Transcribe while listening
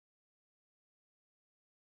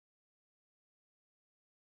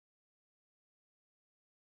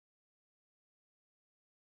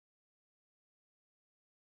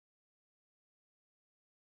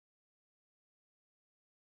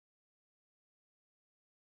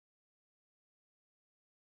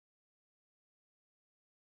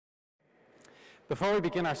Before we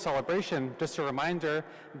begin our celebration, just a reminder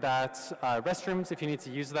that restrooms, if you need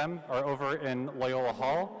to use them, are over in Loyola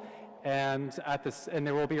Hall, and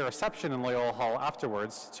there will be a reception in Loyola Hall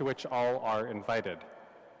afterwards, to which all are invited.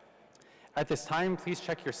 At this time, please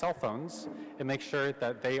check your cell phones and make sure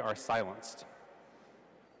that they are silenced.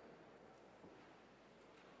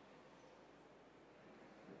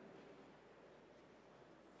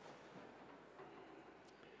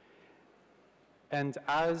 And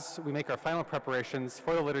as we make our final preparations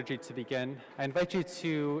for the liturgy to begin, I invite you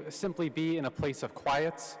to simply be in a place of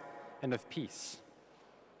quiet and of peace.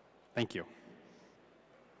 Thank you.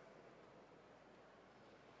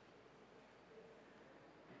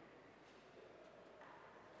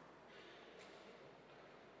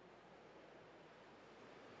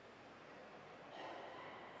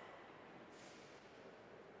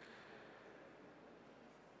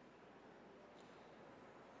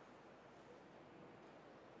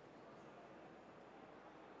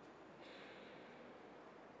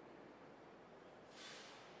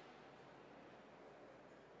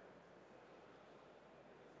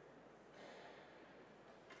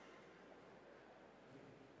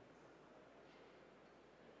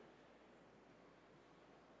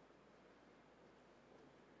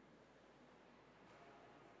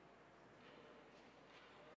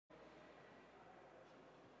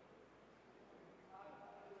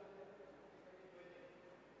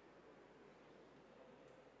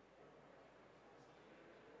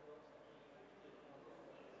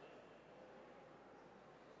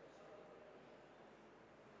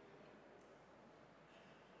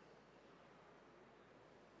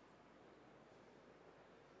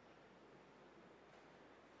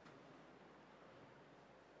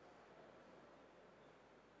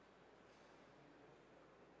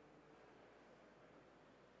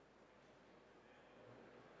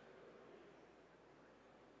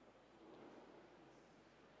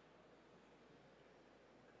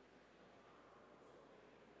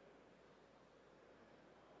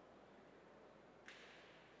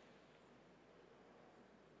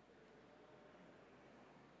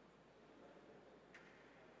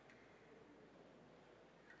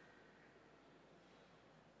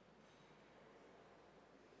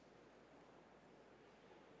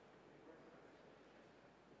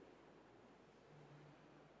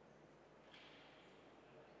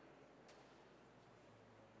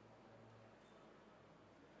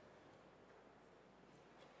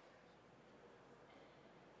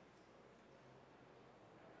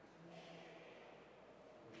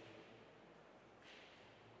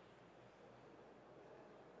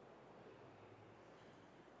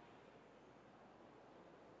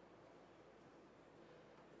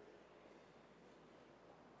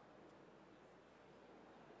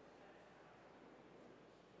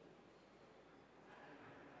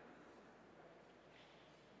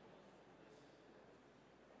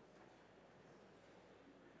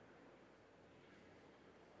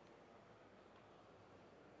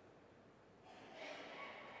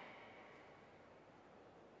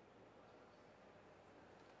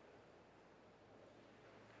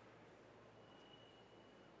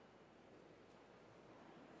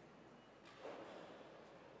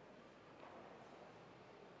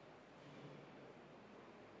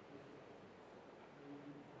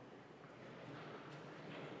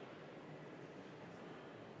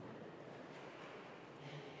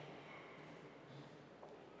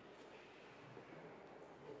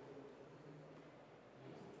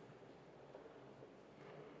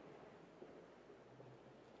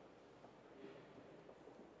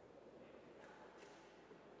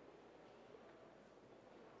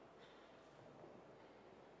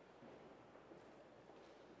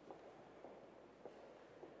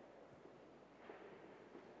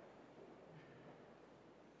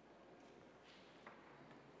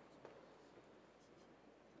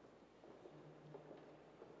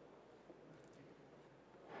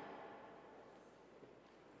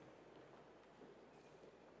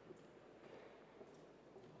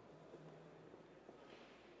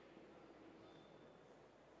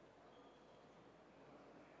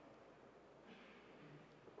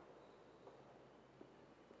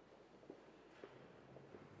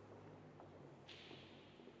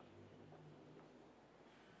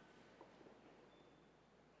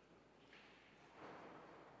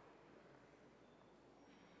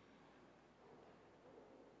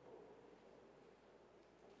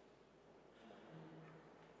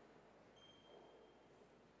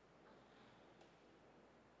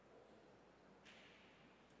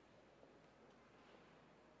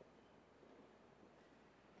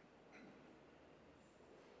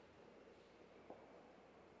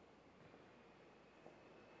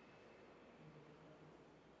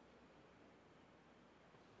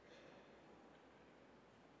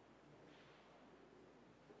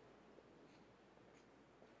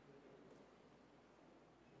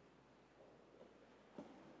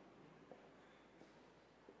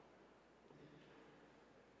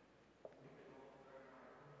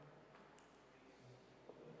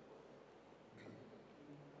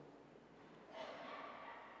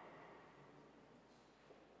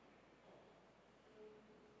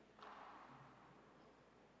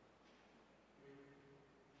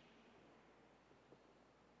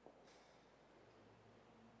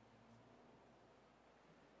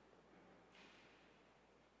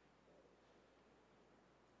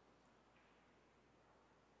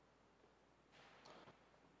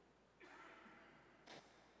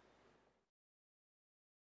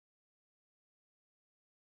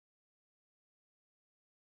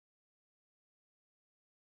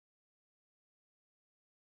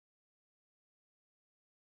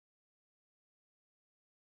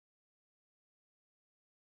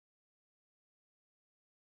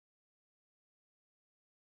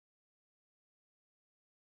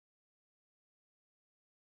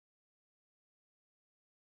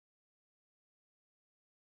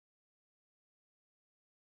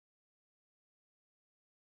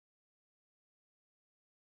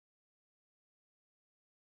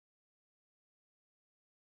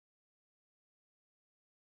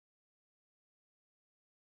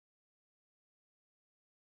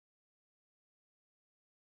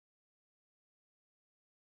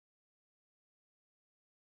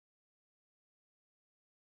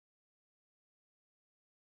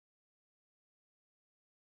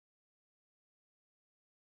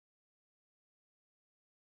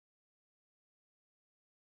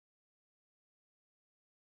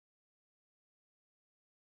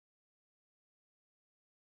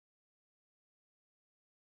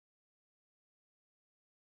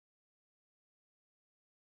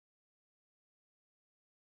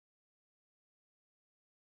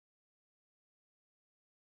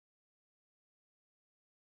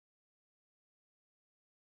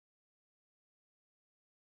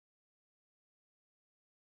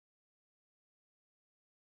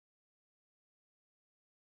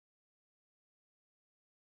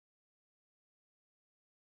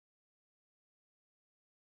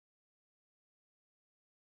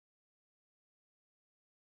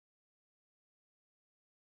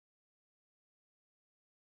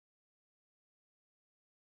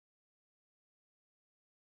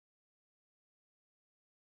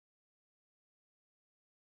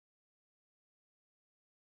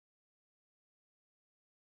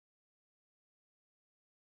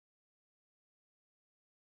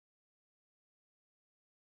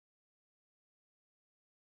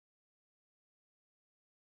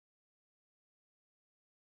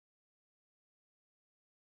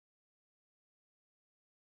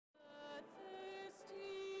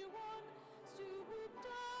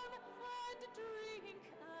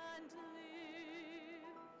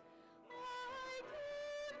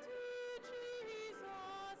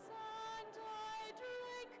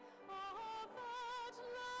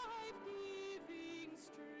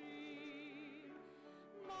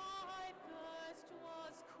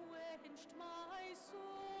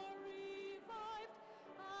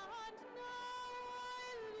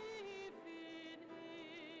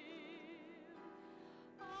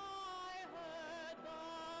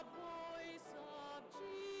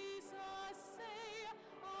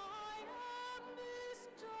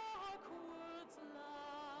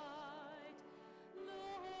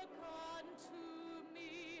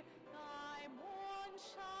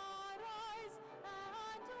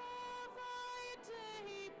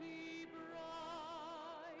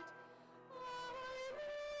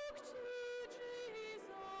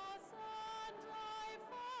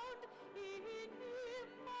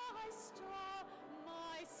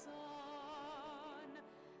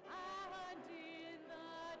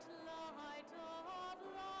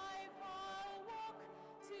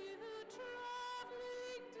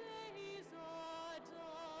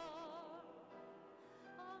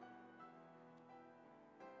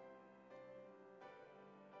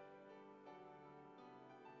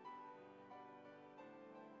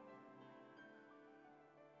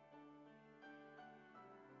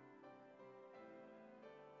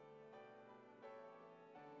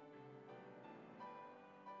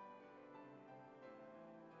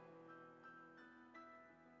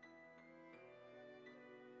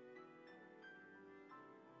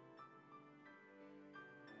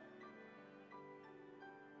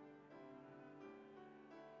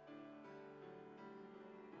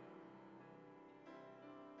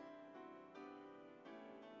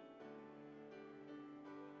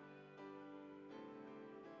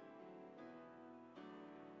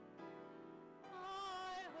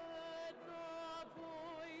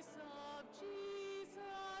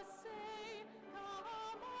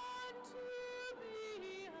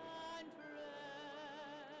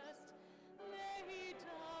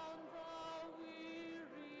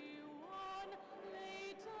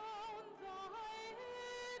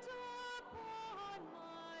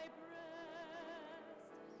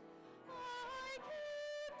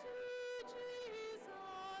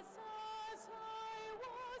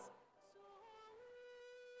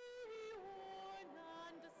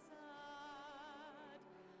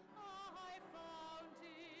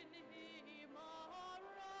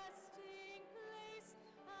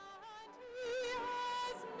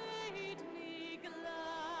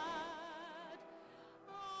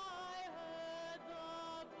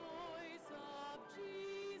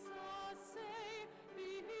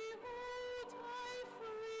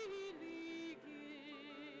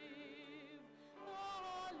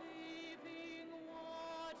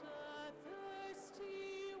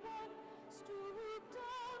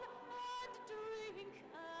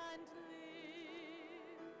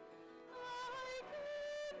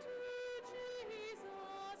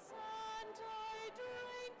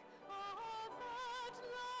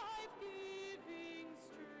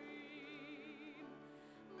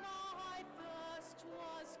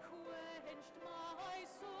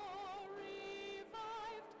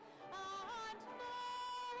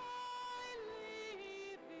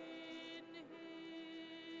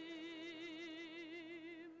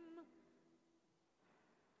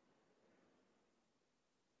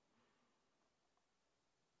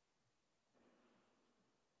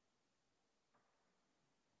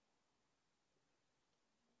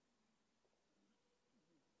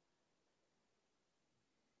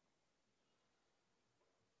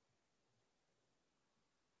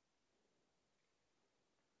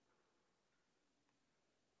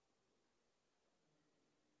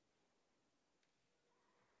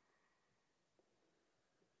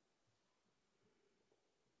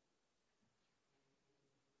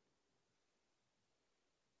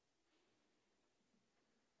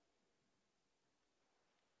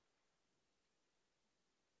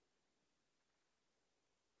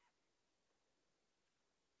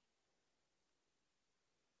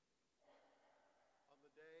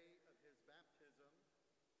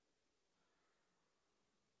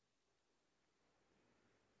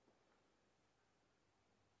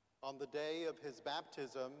 On the day of his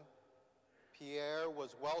baptism, Pierre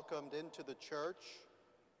was welcomed into the church,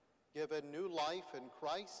 given new life in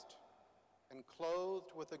Christ, and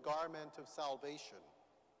clothed with a garment of salvation.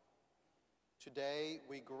 Today,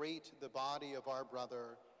 we greet the body of our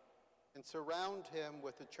brother and surround him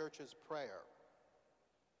with the church's prayer.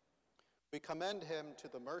 We commend him to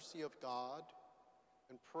the mercy of God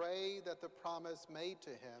and pray that the promise made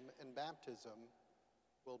to him in baptism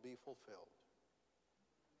will be fulfilled.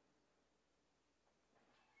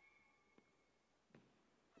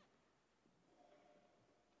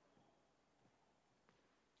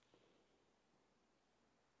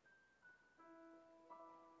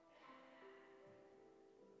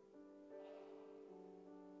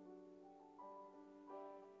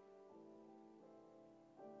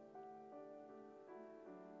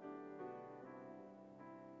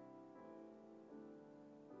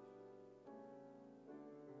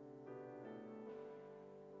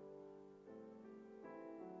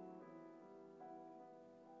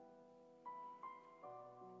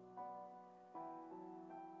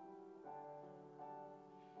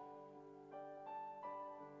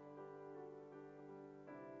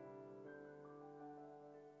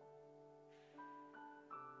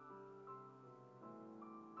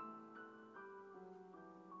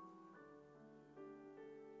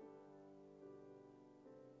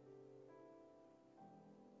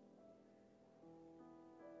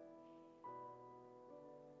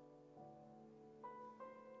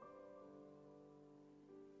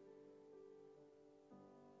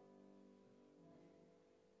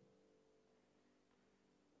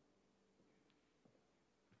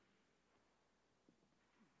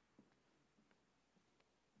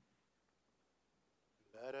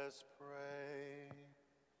 Let us pray.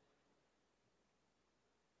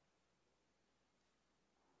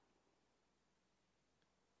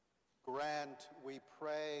 Grant, we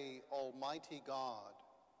pray, Almighty God,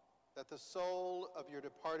 that the soul of your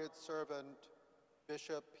departed servant,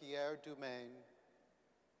 Bishop Pierre DuMaine,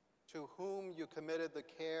 to whom you committed the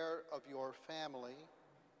care of your family,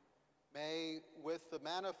 may, with the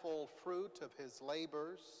manifold fruit of his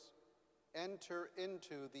labors, enter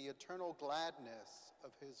into the eternal gladness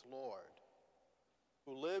of his Lord,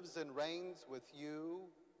 who lives and reigns with you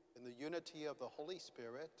in the unity of the Holy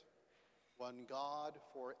Spirit, one God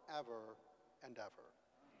forever and ever.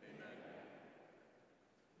 Amen.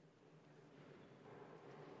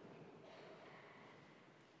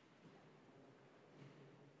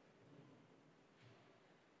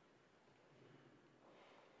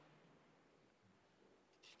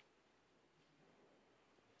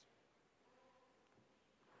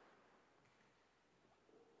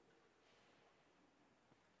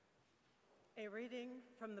 A reading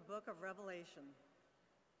from the book of Revelation.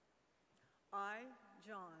 I,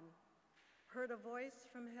 John, heard a voice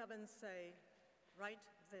from heaven say, "Write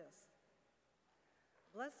this: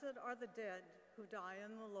 Blessed are the dead who die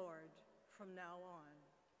in the Lord from now on."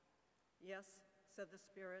 "Yes," said the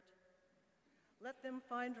Spirit, "let them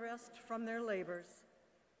find rest from their labors,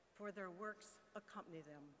 for their works accompany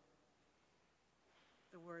them."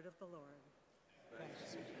 The word of the Lord.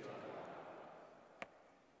 Thanks be to God.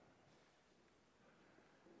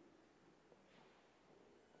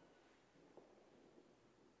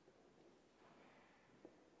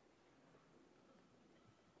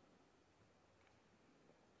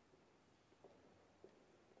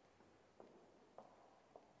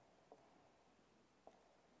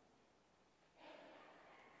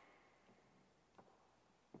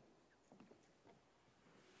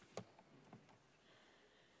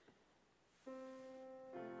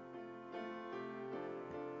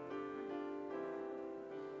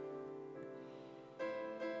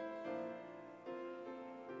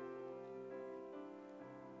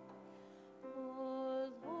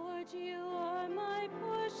 You are my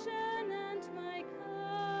portion and my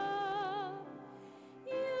cup.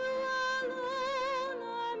 You alone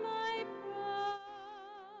are my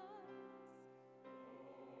prize.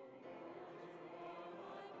 You are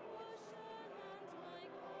my portion and my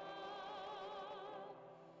cup.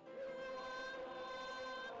 You alone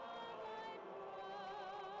are my prize.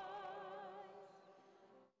 Preserve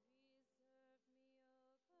me,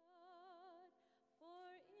 O God, for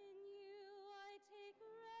in you I take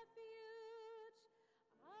refuge.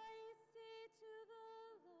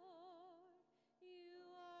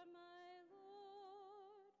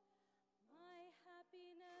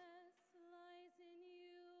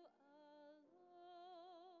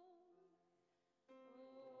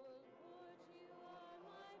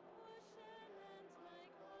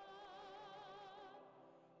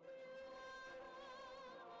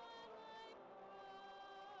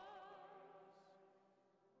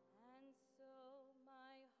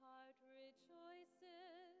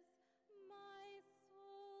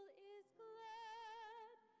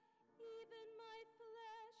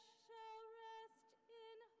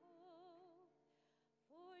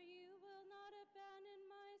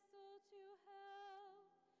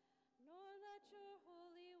 your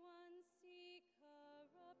Holy One see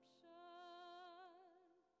corruption.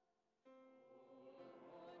 O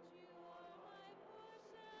Lord, you are my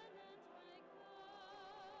portion and my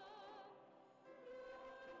cup. You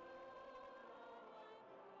are my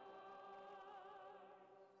prize.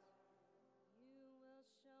 You will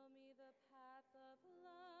show me the path of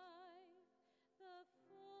life, the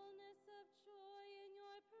fullness of joy in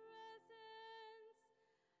your presence.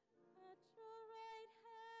 At your right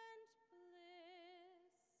hand,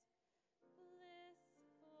 bliss, bliss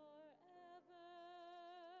forever.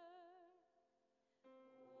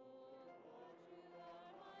 Oh Lord, you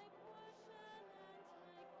are my portion and my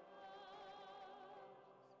cup.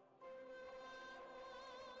 You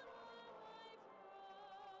alone are my prize.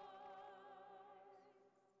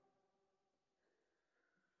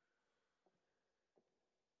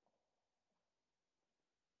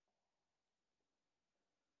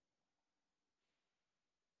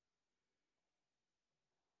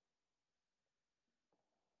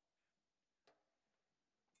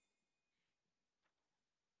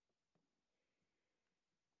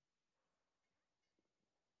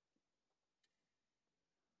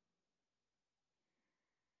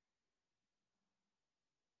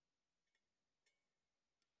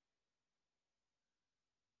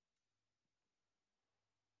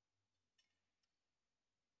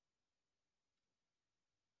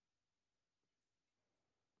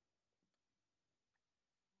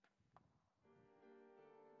 Deacon, may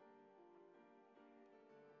the Lord be on your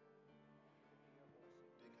lips and in your heart, that you may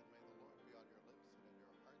worthily proclaim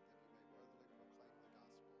the gospel. Father, and the Son,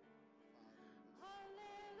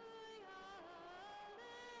 Alleluia,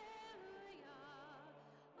 alleluia,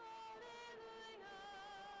 alleluia.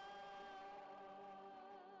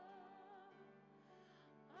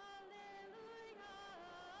 Alleluia,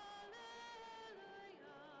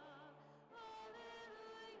 alleluia,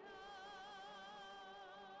 alleluia.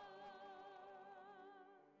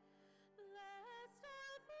 Blessed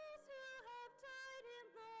are those who have died in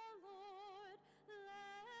the Lord.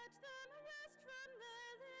 Let them rest from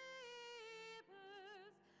their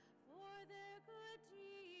labors, for their good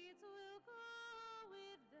deeds will go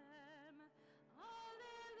with them.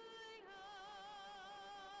 Alleluia.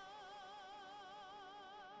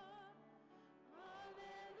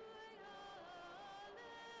 Alleluia,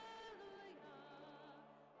 alleluia,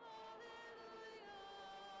 alleluia.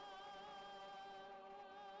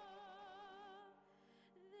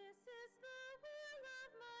 This is the will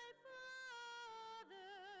of my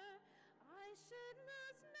Father. I should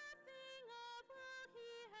lose nothing of all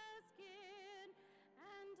he has given,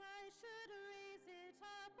 and I should raise it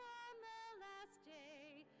up on the last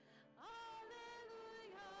day.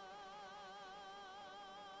 Alleluia.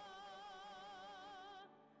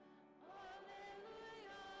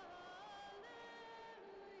 Alleluia,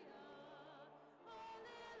 alleluia,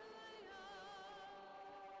 alleluia.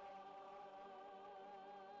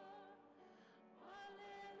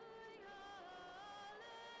 Alleluia,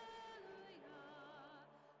 alleluia,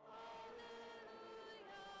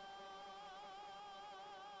 alleluia.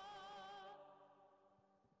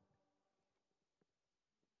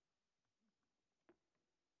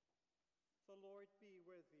 The Lord be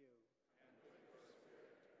with you. And with your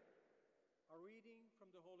spirit. A reading from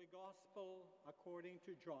the Holy Gospel according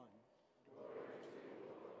to John.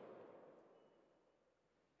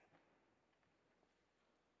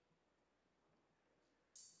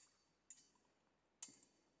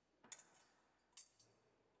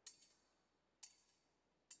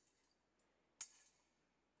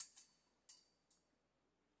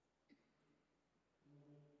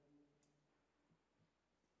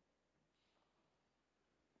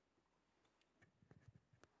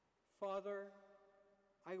 Father,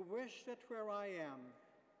 I wish that where I am,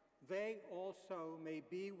 they also may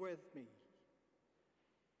be with me,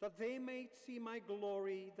 that they may see my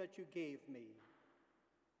glory that you gave me,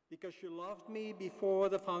 because you loved me before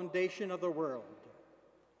the foundation of the world.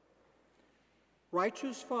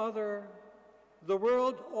 Righteous Father, the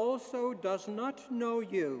world also does not know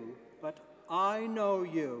you, but I know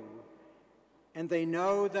you, and they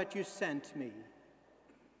know that you sent me.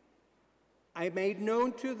 I made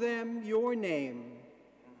known to them your name,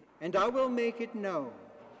 and I will make it known,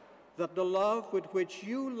 that the love with which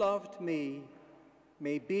you loved me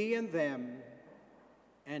may be in them,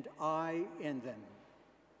 and I in them.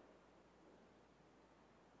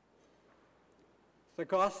 The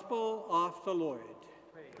Gospel of the Lord.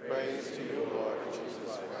 praise to you, Lord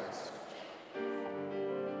Jesus Christ.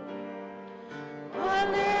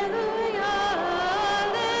 Alleluia,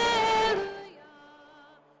 alleluia,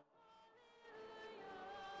 alleluia.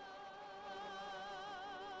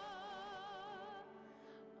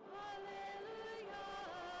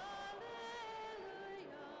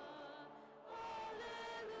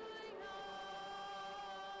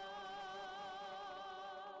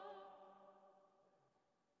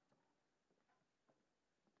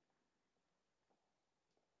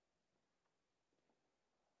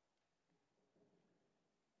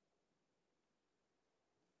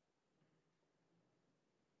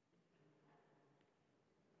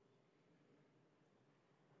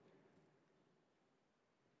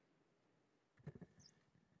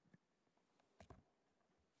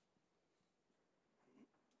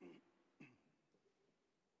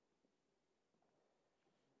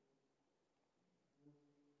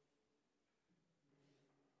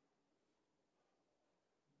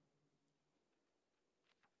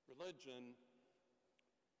 religion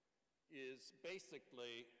is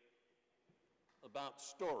basically about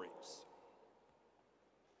stories.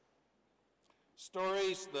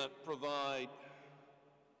 Stories that provide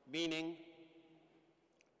meaning,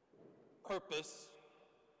 purpose,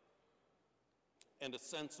 and a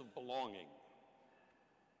sense of belonging.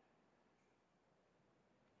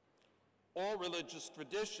 All religious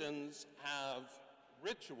traditions have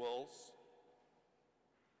rituals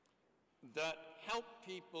that help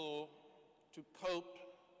people to cope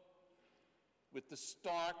with the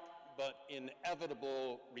stark but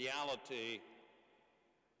inevitable reality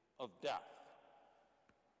of death.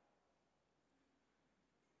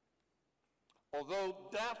 Although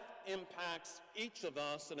death impacts each of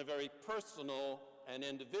us in a very personal and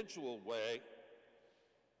individual way,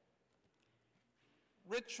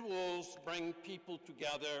 rituals bring people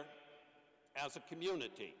together as a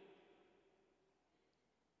community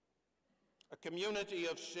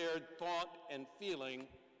of shared thought and feeling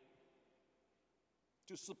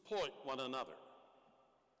to support one another.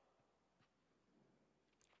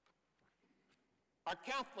 Our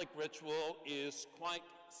Catholic ritual is quite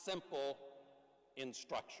simple in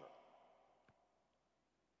structure.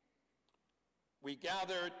 We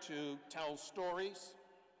gather to tell stories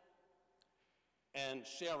and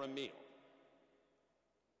share a meal.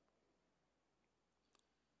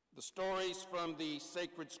 The stories from the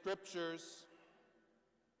sacred scriptures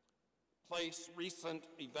place recent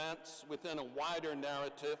events within a wider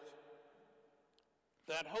narrative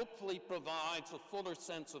that hopefully provides a fuller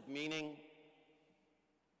sense of meaning.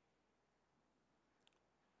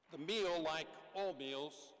 The meal, like all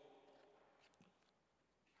meals,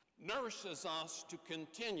 nourishes us to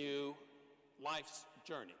continue life's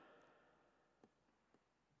journey.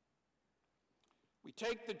 We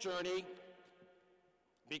take the journey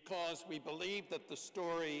because we believe that the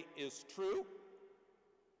story is true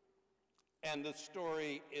and the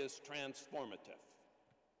story is transformative.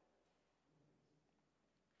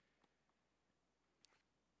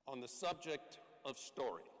 On the subject of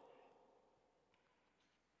story,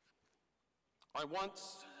 I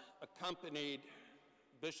once accompanied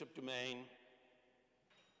Bishop DuMaine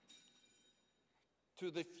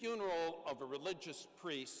to the funeral of a religious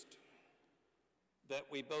priest that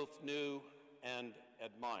we both knew and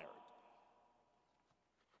admired.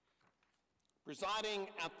 Presiding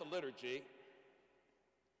at the liturgy,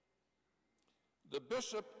 the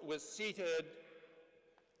bishop was seated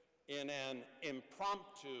in an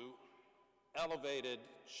impromptu elevated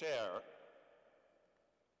chair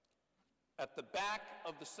at the back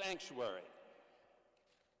of the sanctuary.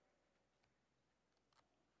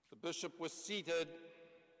 The bishop was seated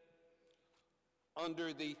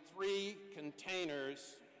under the 3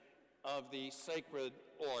 containers of the sacred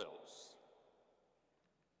oils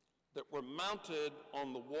that were mounted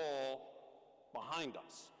on the wall behind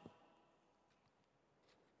us.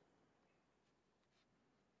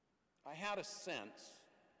 I had a sense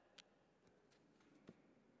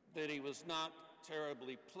that he was not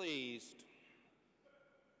terribly pleased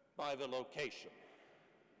by the location.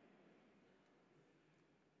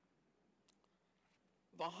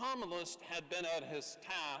 The homilist had been at his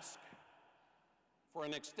task for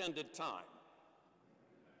an extended time.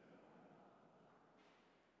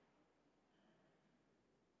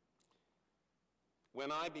 When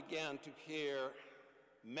I began to hear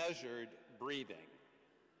measured breathing,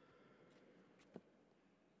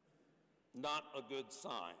 not a good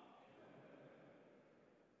sign.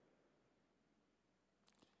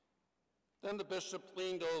 Then the bishop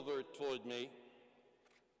leaned over toward me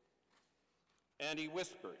and he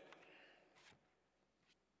whispered,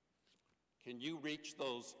 "Can you reach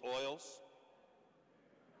those oils?"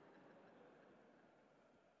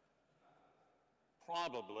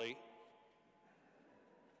 Probably.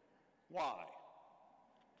 Why?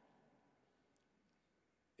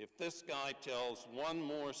 If this guy tells one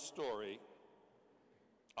more story,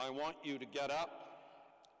 I want you to get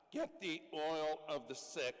up, get the oil of the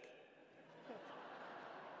sick,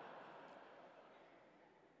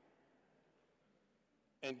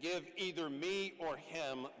 and give either me or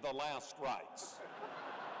him the last rites.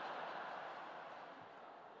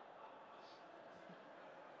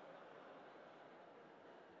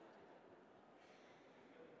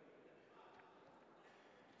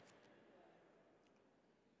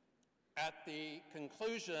 At the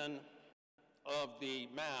conclusion of the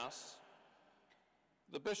Mass,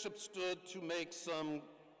 the bishop stood to make some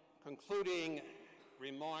concluding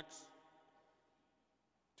remarks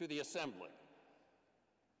to the assembly.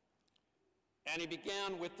 And he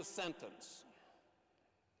began with the sentence,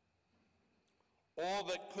 "All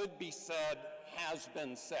that could be said has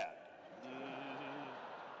been said."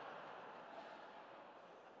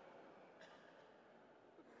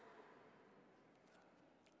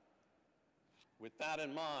 With that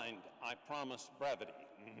in mind, I promise brevity.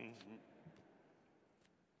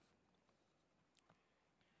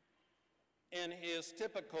 In his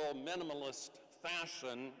typical minimalist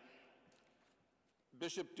fashion,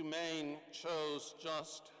 Bishop DuMaine chose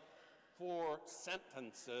just 4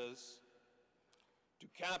 sentences to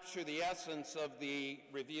capture the essence of the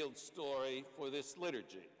revealed story for this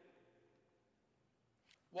liturgy.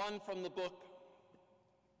 One from the book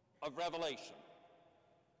of Revelation,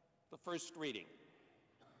 the first reading,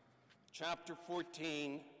 chapter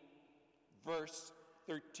 14, verse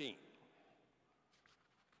 13.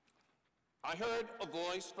 I heard a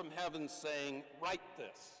voice from heaven saying, "Write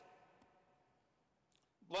this.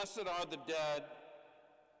 Blessed are the dead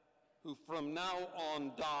who from now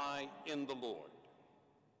on die in the Lord.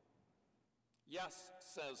 Yes,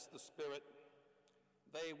 says the Spirit,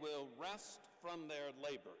 they will rest from their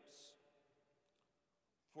labors,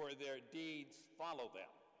 for their deeds follow them."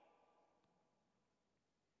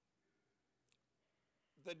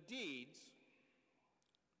 The deeds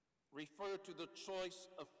refer to the choice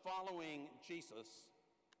of following Jesus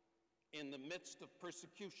in the midst of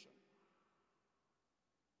persecution.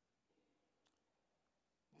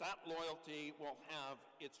 That loyalty will have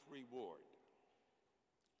its reward.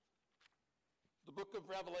 The book of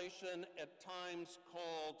Revelation, at times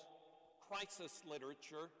called crisis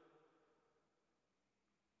literature,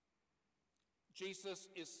 Jesus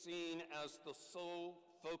is seen as the sole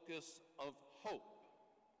focus of hope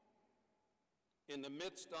in the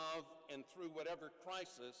midst of and through whatever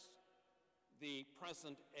crisis the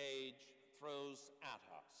present age throws at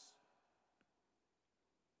us.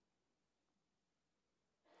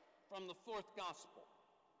 From the fourth gospel,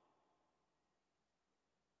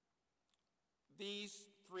 these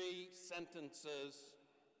 3 sentences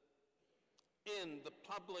in the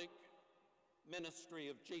public ministry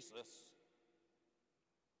of Jesus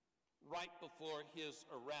right before his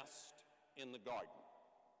arrest in the garden.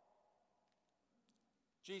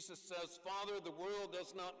 Jesus says, "Father, the world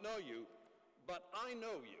does not know you, but I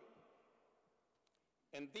know you.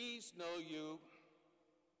 And these know you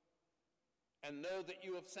and know that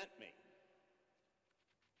you have sent me.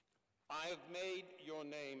 I have made your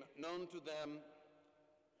name known to them,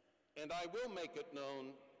 and I will make it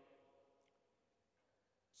known,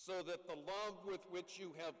 so that the love with which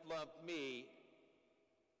you have loved me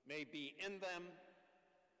may be in them,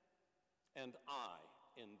 and I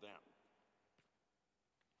in them."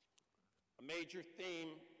 A major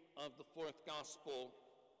theme of the fourth gospel,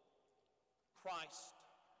 Christ,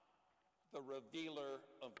 the revealer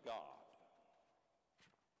of God.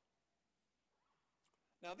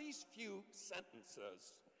 Now, these few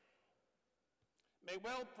sentences may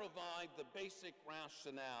well provide the basic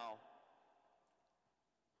rationale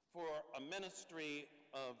for a ministry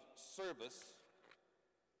of service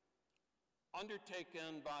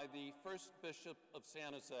undertaken by the first Bishop of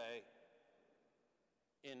San Jose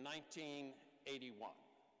in 1981.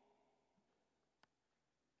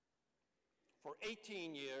 For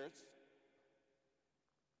 18 years,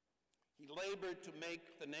 he labored to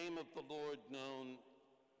make the name of the Lord known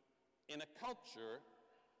in a culture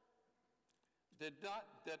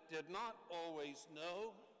that did not always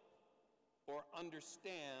know or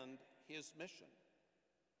understand his mission.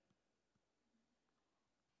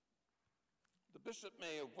 The bishop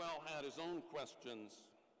may have well had his own questions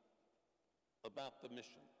about the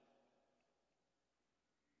mission.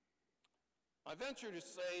 I venture to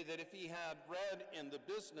say that if he had read in the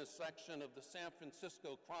business section of the San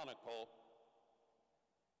Francisco Chronicle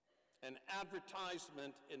an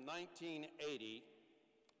advertisement in 1980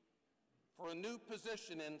 for a new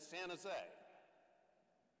position in San Jose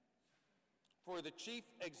for the chief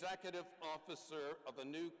executive officer of a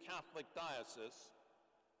new Catholic diocese,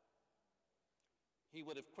 he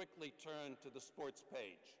would have quickly turned to the sports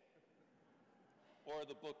page or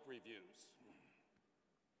the book reviews.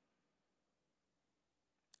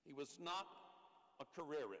 He was not a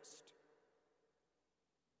careerist.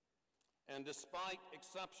 And despite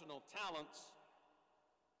exceptional talents,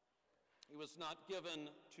 he was not given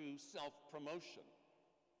to self-promotion.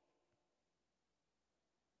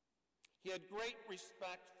 He had great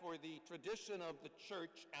respect for the tradition of the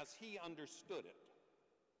church as he understood it.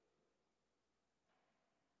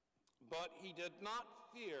 But he did not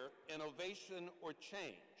fear innovation or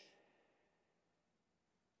change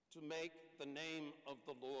to make the name of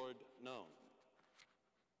the Lord known.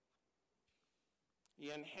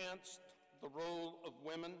 He enhanced the role of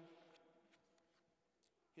women.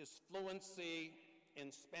 His fluency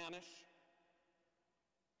in Spanish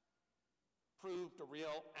proved a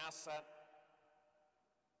real asset,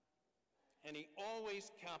 and he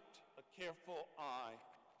always kept a careful eye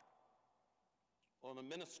on a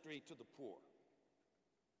ministry to the poor.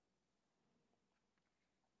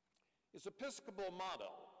 His Episcopal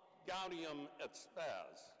motto, Gaudium et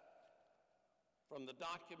Spes, from the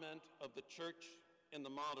document of the Church in the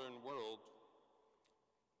modern world,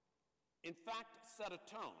 in fact set a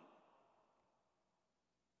tone.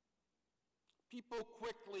 People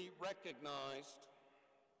quickly recognized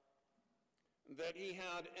that he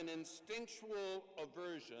had an instinctual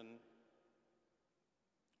aversion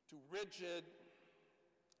to rigid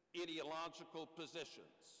ideological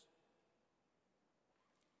positions,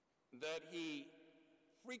 that he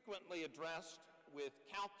frequently addressed with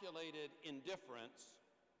calculated indifference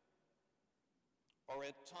or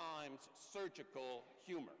at times surgical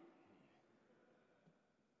humor.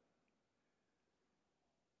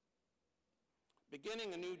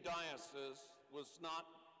 Beginning a new diocese was not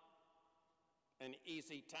an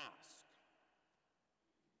easy task.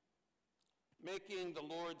 Making the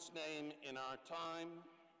Lord's name in our time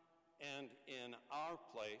and in our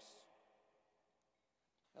place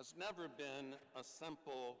has never been a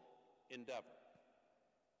simple endeavor.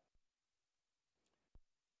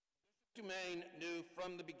 DuMaine knew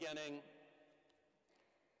from the beginning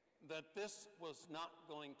that this was not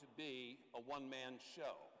going to be a one-man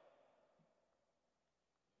show.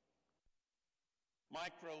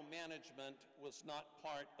 Micromanagement was not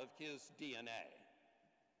part of his DNA.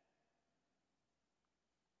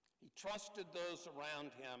 He trusted those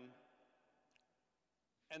around him,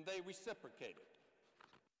 and they reciprocated.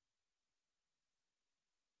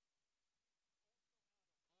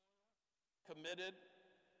 Committed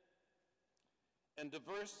and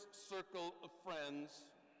diverse circle of friends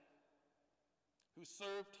who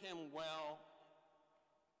served him well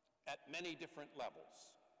at many different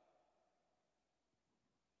levels.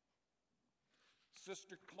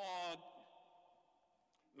 Sister Claude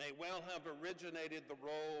may well have originated the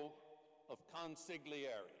role of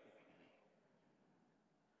consigliere.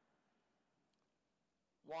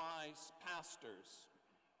 Wise pastors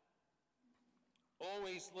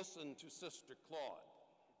always listened to Sister Claude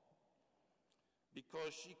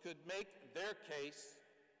because she could make their case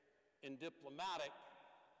in diplomatic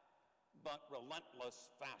but relentless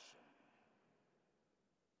fashion.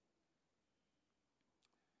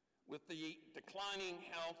 With the declining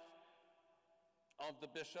health of the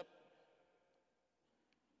bishop,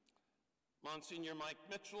 Monsignor Mike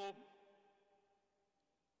Mitchell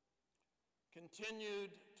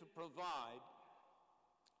continued to provide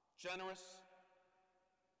generous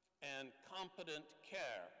and competent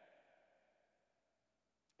care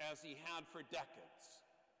as he had for decades.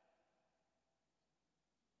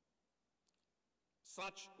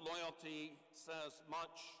 Such loyalty says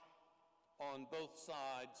much on both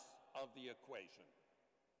sides of the equation.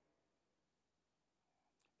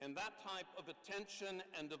 And that type of attention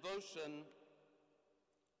and devotion,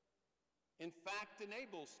 in fact,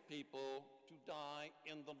 enables people to die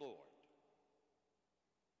in the Lord.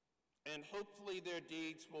 And hopefully their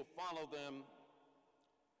deeds will follow them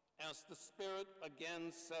as the Spirit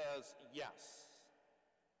again says yes,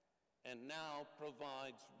 and now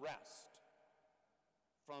provides rest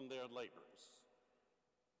from their labors.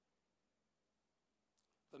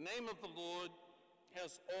 The name of the Lord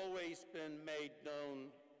has always been made known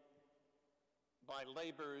by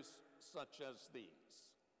labors such as these.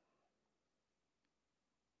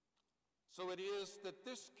 So it is that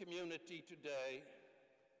this community today,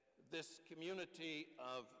 this community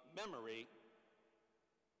of memory,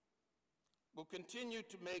 will continue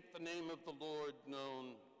to make the name of the Lord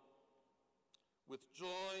known with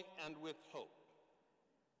joy and with hope,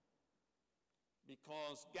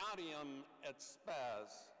 because Gaudium et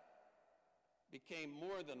Spes became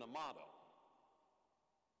more than a motto.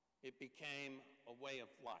 It became a way of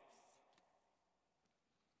life.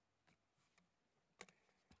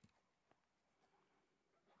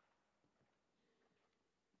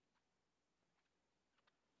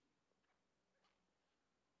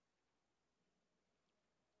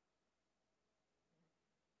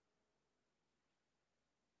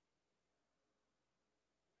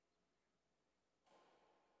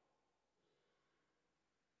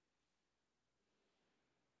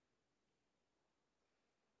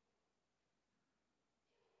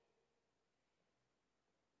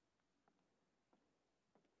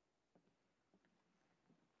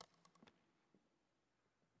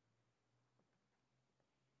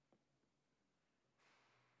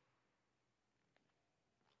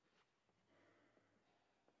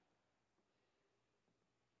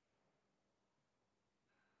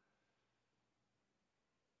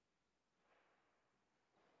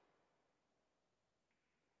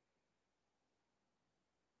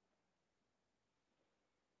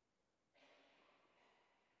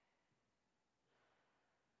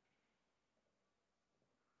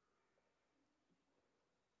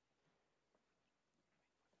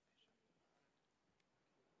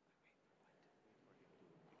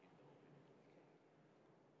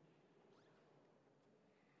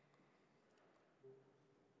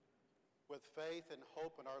 With faith and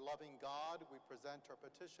hope in our loving God, we present our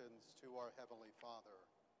petitions to our Heavenly Father.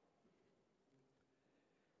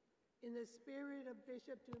 In the spirit of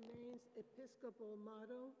Bishop DuMaine's Episcopal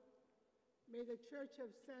motto, may the Church of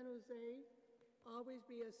San Jose always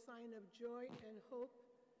be a sign of joy and hope,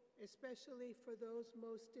 especially for those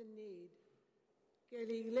most in need. Que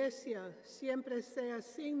la Iglesia siempre sea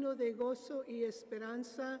signo de gozo y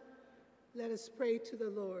esperanza. Let us pray to the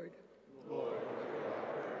Lord. Lord.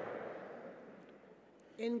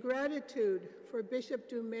 In gratitude for Bishop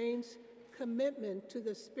DuMaine's commitment to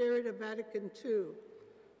the spirit of Vatican II,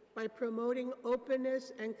 by promoting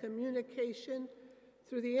openness and communication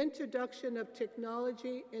through the introduction of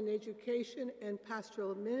technology in education and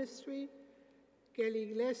pastoral ministry, que la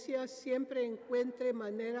Iglesia siempre encuentre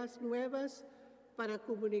maneras nuevas para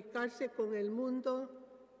comunicarse con el mundo.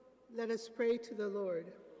 Let us pray to the Lord.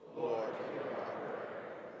 Lord.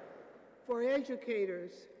 For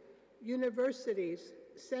educators, universities,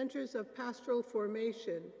 centers of pastoral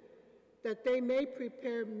formation, that they may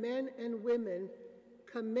prepare men and women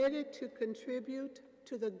committed to contribute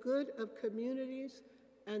to the good of communities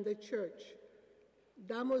and the Church.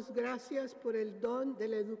 Damos gracias por el don de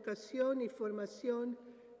la educación y formación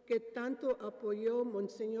que tanto apoyó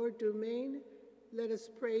Monsignor DuMaine. Let us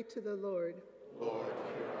pray to the Lord. Lord,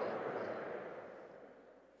 hear our prayer.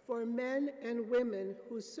 For men and women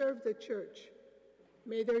who serve the Church,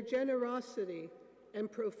 may their generosity and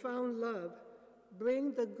profound love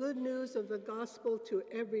bring the good news of the gospel to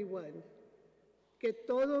everyone. Que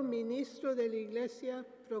todo ministro de la Iglesia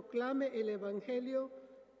proclame el Evangelio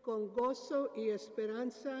con gozo y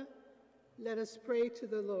esperanza. Let us pray to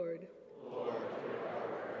the Lord. Lord, hear our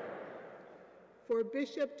prayer. For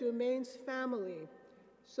Bishop DuMaine's family,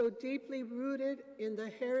 so deeply rooted in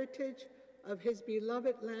the heritage of his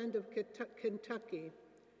beloved land of Kentucky,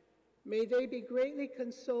 may they be greatly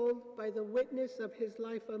consoled by the witness of his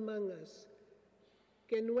life among us.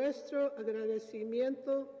 Que nuestro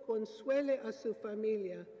agradecimiento consuele a su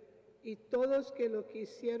familia y todos que lo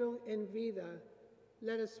quisieron en vida.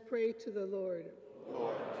 Let us pray to the Lord.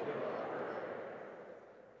 Lord, hear our prayer.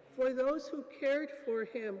 For those who cared for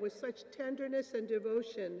him with such tenderness and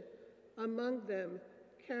devotion, among them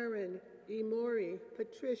Karen, Imori,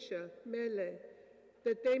 Patricia, Mele,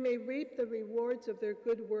 that they may reap the rewards of their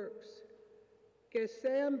good works. Que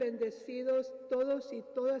sean bendecidos todos y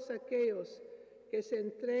todas aquellos que se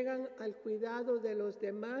entregan al cuidado de los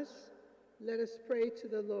demás. Let us pray to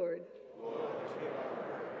the Lord. Lord,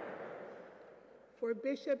 for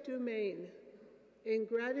Bishop DuMaine, in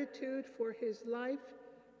gratitude for his life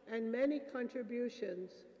and many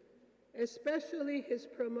contributions, especially his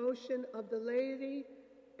promotion of the laity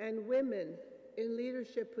and women in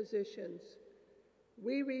leadership positions,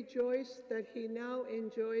 we rejoice that he now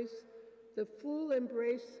enjoys the full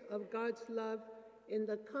embrace of God's love in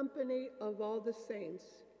the company of all the saints.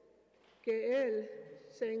 Que él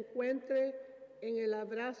se encuentre en el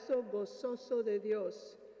abrazo gozoso de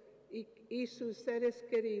Dios y sus seres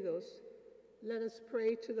queridos. Let us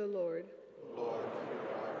pray to the Lord. Lord, hear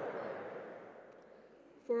our prayer.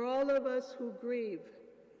 For all of us who grieve,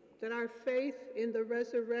 that our faith in the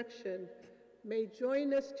resurrection may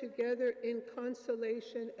join us together in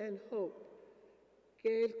consolation and hope.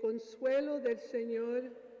 Que el consuelo del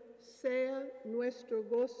Señor sea nuestro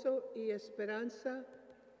gozo y esperanza.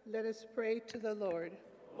 Let us pray to the Lord.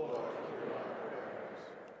 Lord, hear our prayers.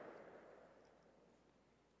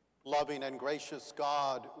 Loving and gracious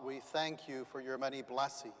God, we thank you for your many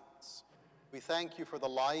blessings. We thank you for the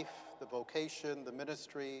life, the vocation, the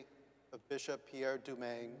ministry of Bishop Pierre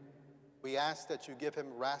DuMaine. We ask that you give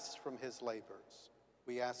him rest from his labors.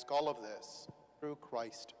 We ask all of this through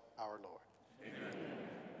Christ our Lord. Amen.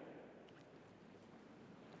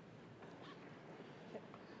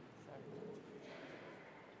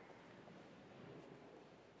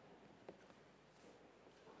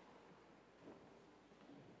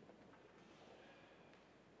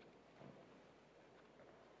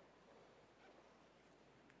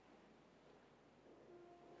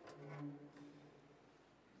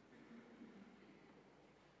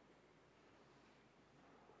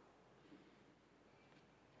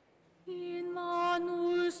 In manu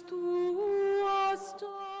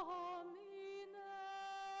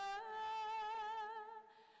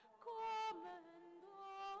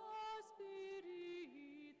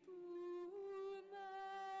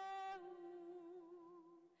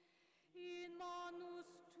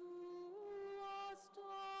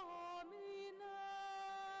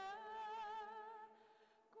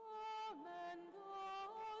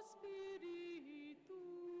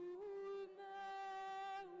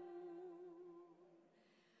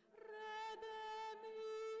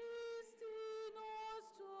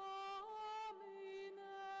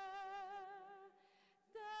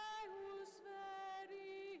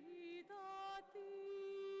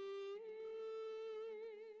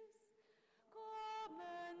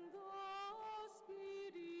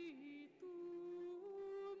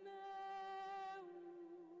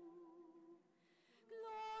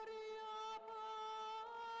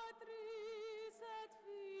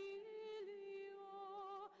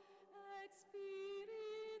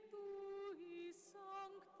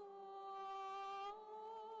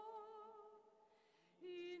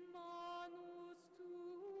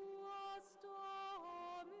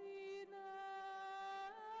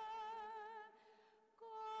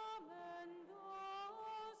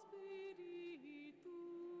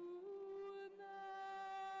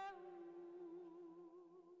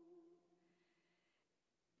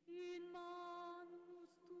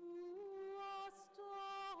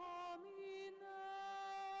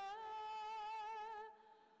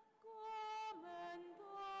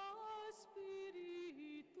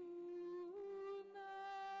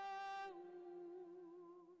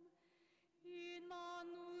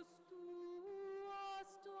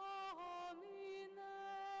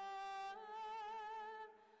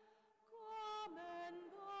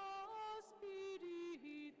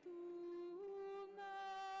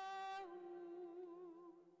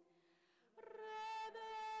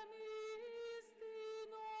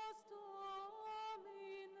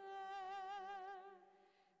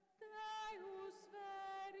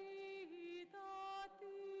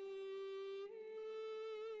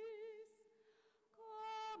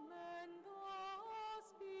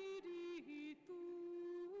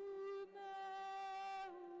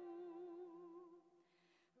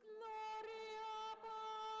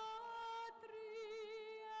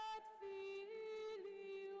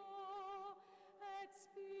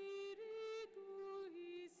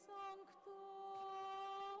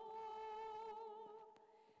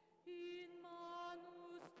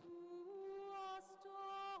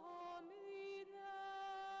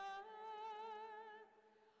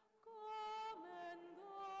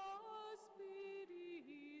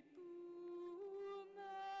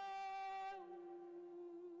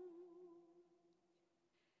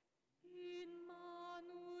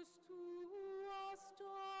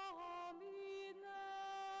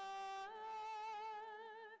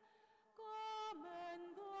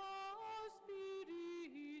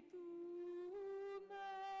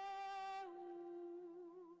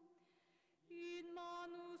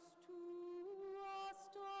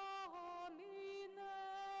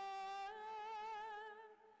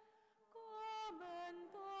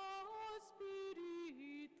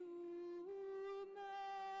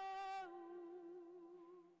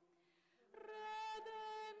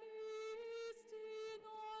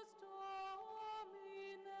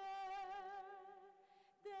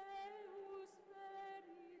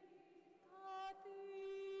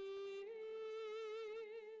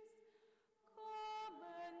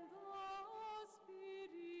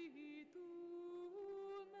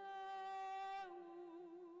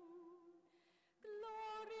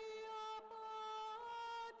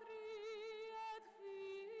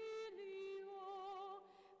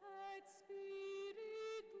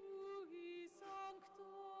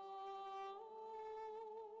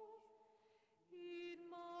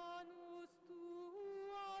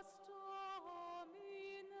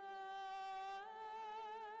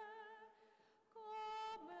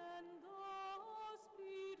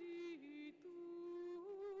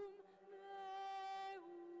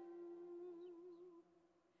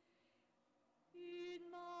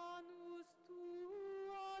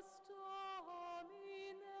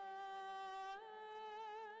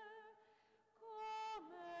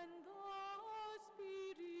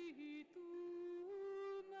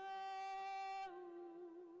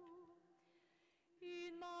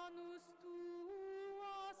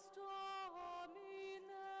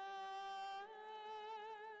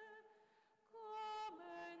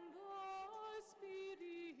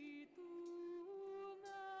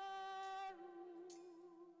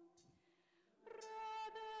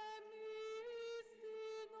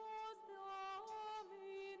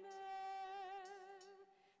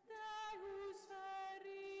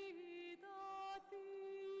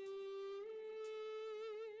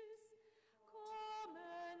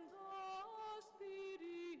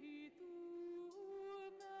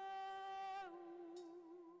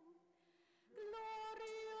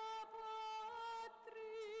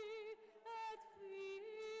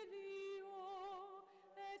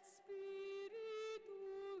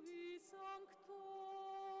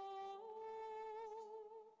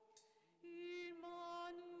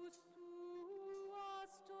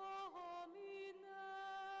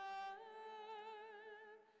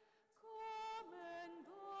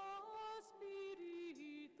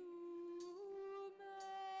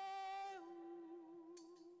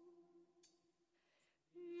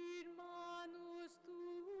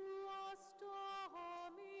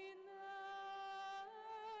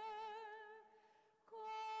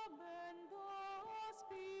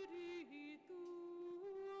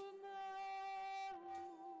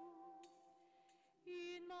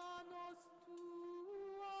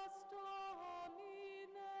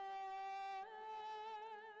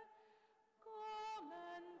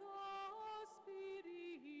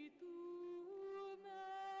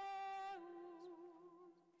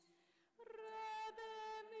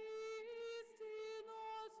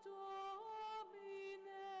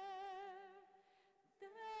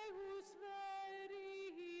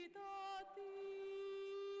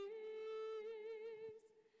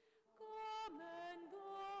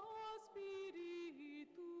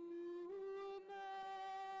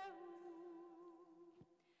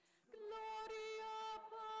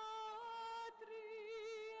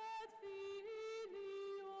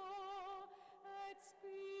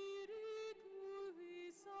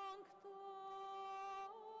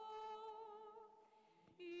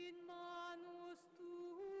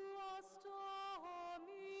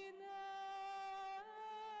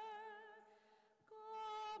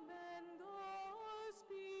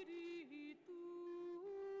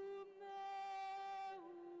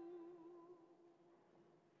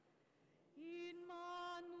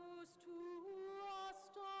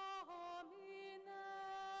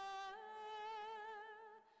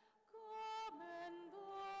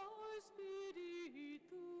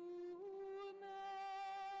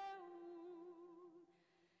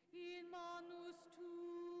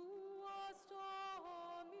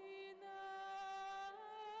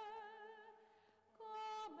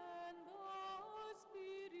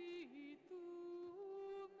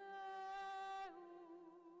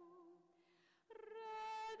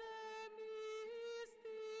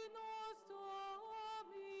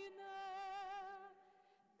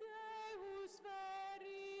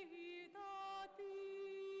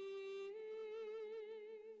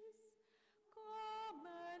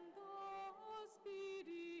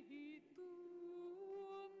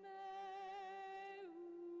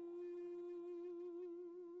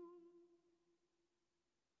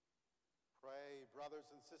brothers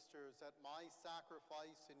and sisters, that my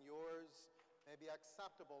sacrifice and yours may be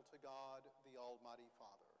acceptable to God, the Almighty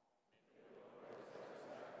Father.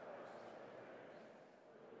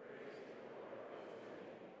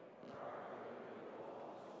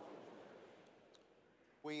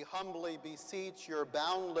 We humbly beseech your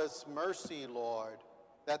boundless mercy, Lord,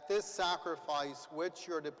 that this sacrifice which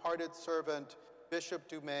your departed servant, Bishop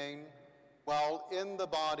DuMaine, while in the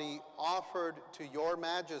body offered to your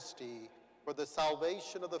majesty for the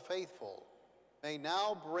salvation of the faithful, may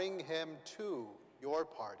now bring him to your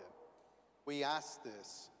pardon. We ask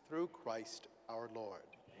this through Christ our Lord.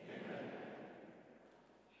 Amen.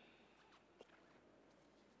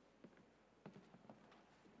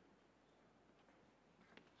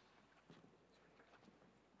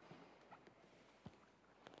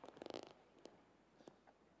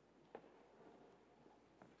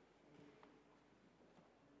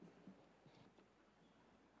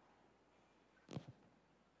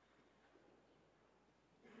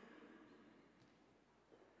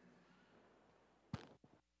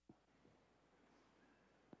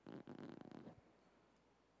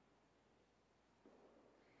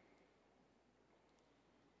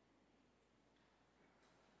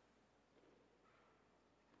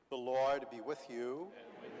 The Lord be with you.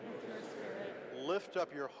 And with your spirit. Lift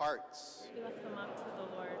up your hearts. We lift them up to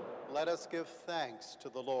the Lord. Let us give thanks to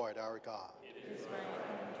the Lord our God. It is right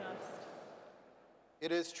and just.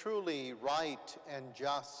 It is truly right and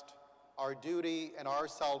just, our duty and our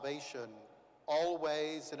salvation,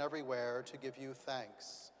 always and everywhere to give you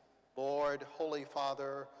thanks, Lord, Holy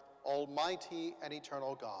Father, Almighty and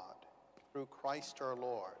eternal God, through Christ our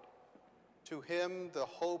Lord. To him the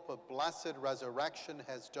hope of blessed resurrection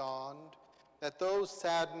has dawned, that those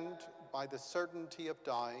saddened by the certainty of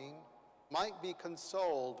dying might be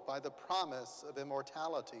consoled by the promise of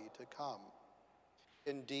immortality to come.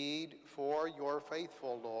 Indeed, for your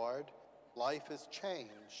faithful, Lord, life is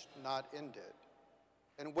changed, not ended.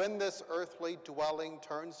 And when this earthly dwelling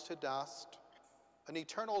turns to dust, an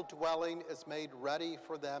eternal dwelling is made ready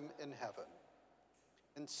for them in heaven.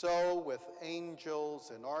 And so with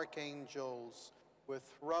angels and archangels, with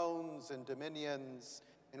thrones and dominions,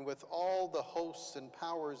 and with all the hosts and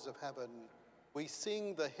powers of heaven, we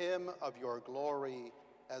sing the hymn of your glory,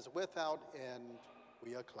 as without end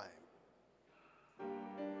we acclaim.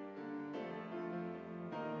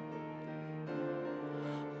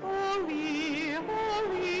 Holy,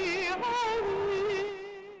 holy, holy.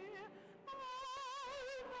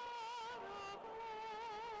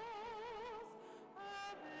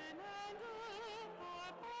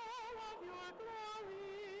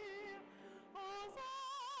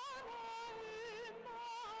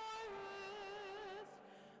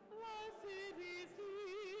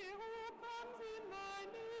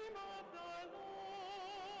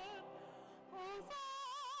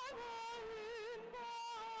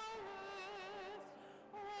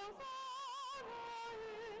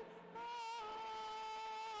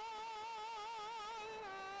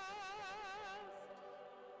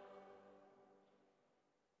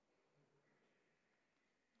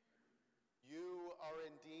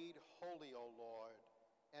 Indeed holy, O Lord,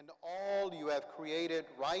 and all you have created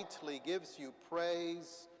rightly gives you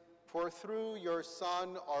praise, for through your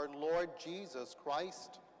Son, our Lord Jesus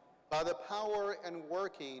Christ, by the power and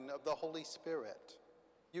working of the Holy Spirit,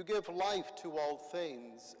 you give life to all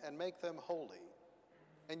things and make them holy.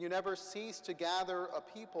 And you never cease to gather a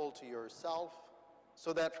people to yourself,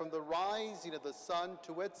 so that from the rising of the sun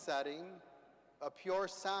to its setting, a pure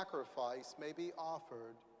sacrifice may be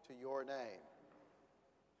offered to your name.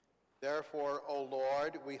 Therefore, O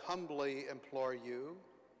Lord, we humbly implore you,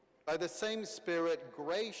 by the same Spirit,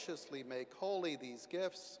 graciously make holy these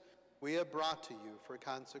gifts we have brought to you for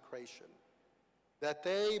consecration, that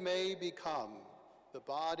they may become the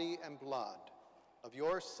body and blood of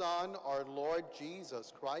your Son, our Lord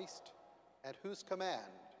Jesus Christ, at whose command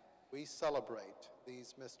we celebrate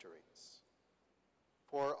these mysteries.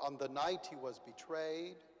 For on the night he was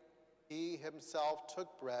betrayed, he himself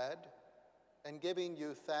took bread, and giving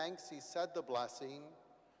you thanks, he said the blessing,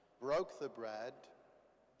 broke the bread,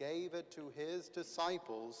 gave it to his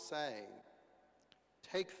disciples, saying,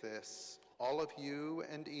 "Take this, all of you,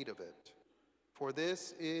 and eat of it, for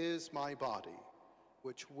this is my body,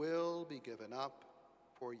 which will be given up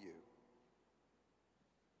for you."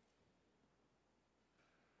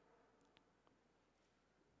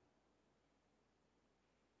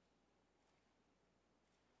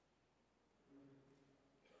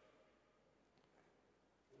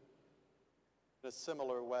 In a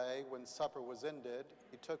similar way, when supper was ended,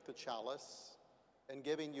 he took the chalice, and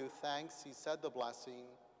giving you thanks, he said the blessing,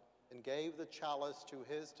 and gave the chalice to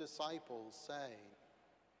his disciples, saying,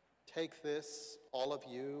 "Take this, all of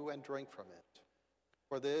you, and drink from it,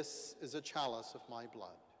 for this is a chalice of my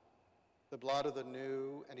blood, the blood of the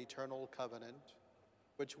new and eternal covenant,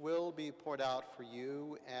 which will be poured out for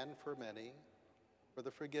you and for many for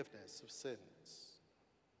the forgiveness of sins.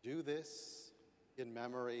 Do this in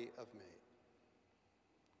memory of me."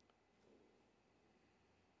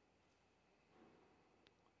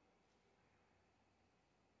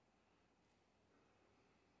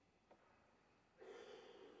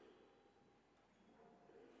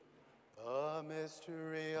 The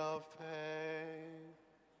mystery of faith.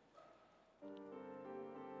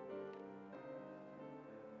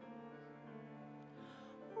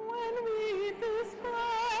 When we eat this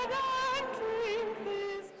bread and drink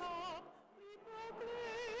this cup, we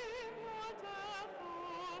proclaim your death, O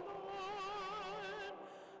Lord,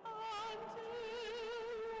 until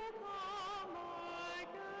you come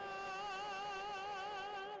again.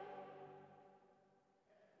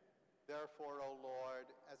 Therefore, O Lord,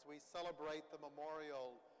 as we celebrate the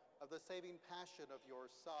memorial of the saving passion of your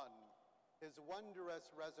Son, his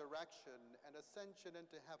wondrous resurrection and ascension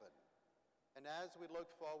into heaven, and as we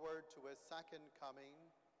look forward to his second coming,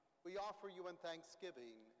 we offer you in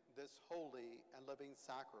thanksgiving this holy and living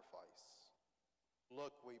sacrifice.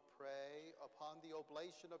 Look, we pray, upon the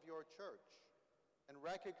oblation of your church, and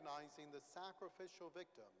recognizing the sacrificial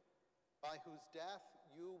victim by whose death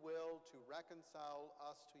you will to reconcile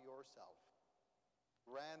us to yourself.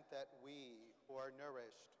 Grant that we, who are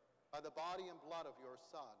nourished by the body and blood of your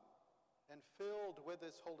Son, and filled with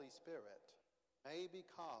his Holy Spirit, may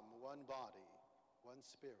become one body, one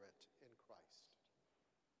spirit in Christ.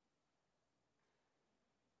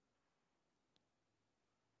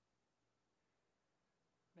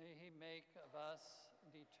 May he make of us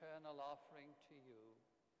an eternal offering to you,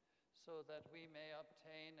 so that we may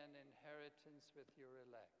obtain an inheritance with your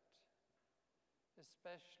elect,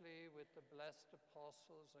 especially with the blessed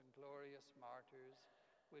apostles and glorious martyrs,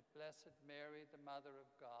 with Blessed Mary, the Mother of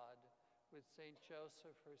God, with Saint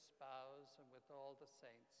Joseph, her spouse, and with all the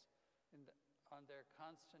saints. On their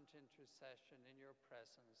constant intercession in your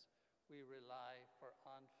presence, we rely for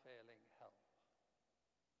unfailing help.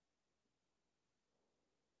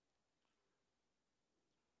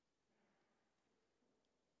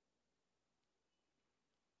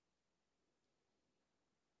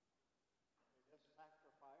 May this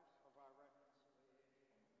sacrifice of our reconciliation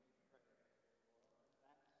be prayed.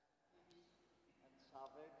 Thanks, peace, and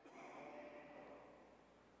salvation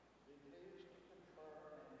be pleased to confer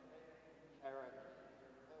in faith and charity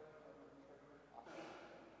your pilgrim church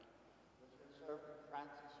with your servant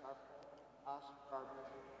Francis our Pope, us our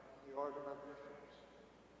bishop, the order of bishops,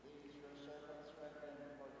 these your servants who have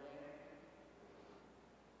been ordained,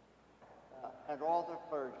 and all the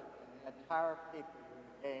clergy and the entire people you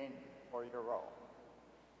ordained for your own.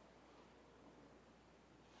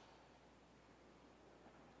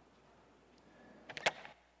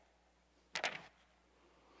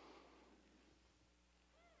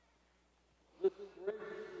 Listen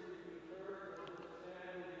graciously to the church and the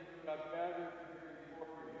family who have gathered here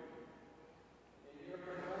before you. In your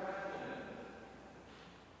compassion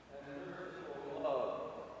and merciful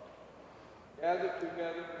love, gather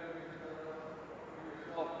together to return to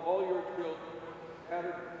yourself all your children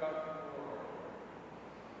scattered throughout the world.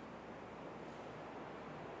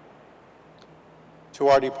 To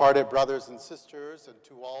our departed brothers and sisters, and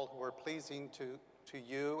to all who are pleasing to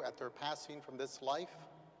you at their passing from this life,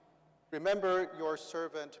 remember your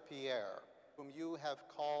servant Pierre, whom you have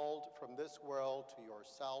called from this world to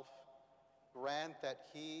yourself. Grant that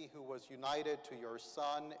he who was united to your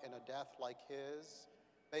Son in a death like his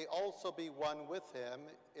may also be one with him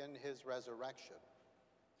in his resurrection,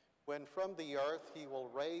 when from the earth he will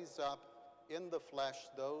raise up in the flesh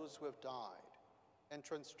those who have died, and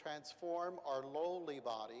transform our lowly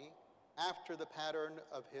body after the pattern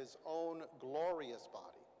of his own glorious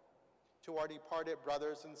body. To our departed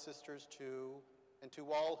brothers and sisters too, and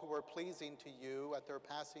to all who are pleasing to you at their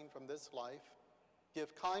passing from this life,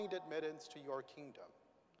 give kind admittance to your kingdom.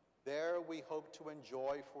 There we hope to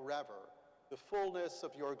enjoy forever the fullness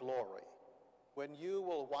of your glory, when you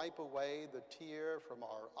will wipe away the tear from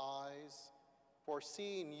our eyes. For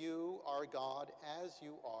seeing you, our God, as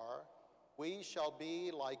you are, we shall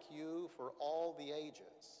be like you for all the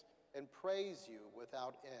ages, and praise you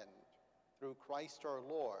without end. Through Christ our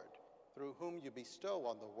Lord, through whom you bestow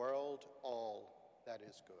on the world all that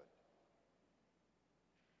is good.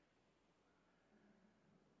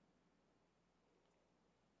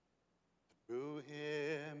 Through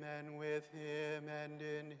him, and with him, and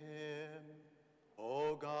in him,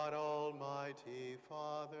 O God, Almighty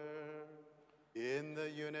Father, In the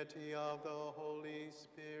unity of the Holy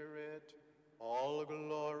Spirit, all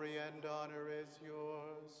glory and honor is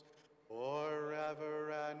yours,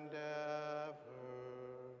 forever and ever.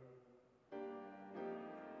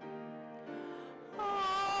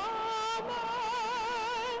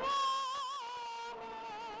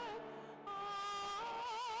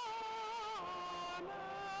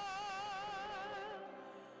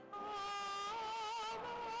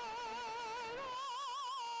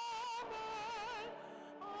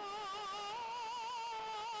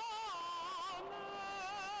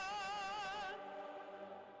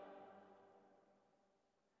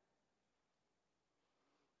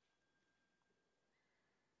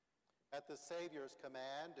 At the Savior's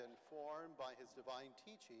command and formed by his divine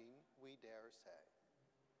teaching, we dare say,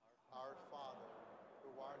 Our Father,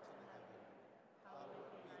 who art in heaven,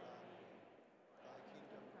 hallowed be thy name. Thy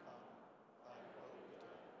kingdom come, thy will be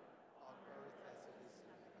done, on earth as it is in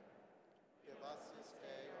heaven. Give us this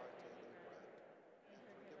day our daily bread, and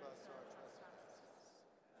forgive us our trespasses,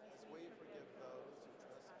 as we forgive those who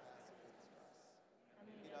trespass against us.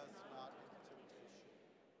 And lead us not into temptation,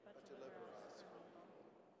 but deliver us from evil.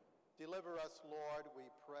 Deliver us, Lord, we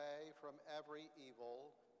pray, from every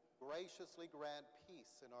evil. Graciously grant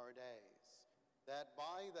peace in our days, that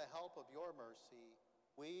by the help of your mercy,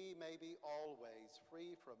 we may be always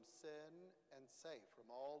free from sin and safe from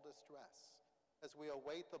all distress, as we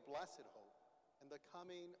await the blessed hope and the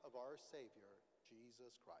coming of our Savior,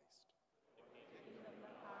 Jesus Christ.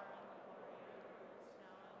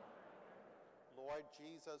 Lord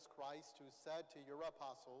Jesus Christ, who said to your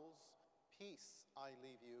apostles, Peace I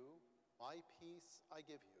leave you, my peace I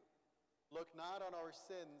give you. Look not on our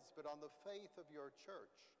sins, but on the faith of your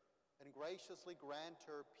church, and graciously grant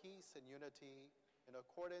her peace and unity in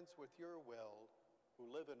accordance with your will, who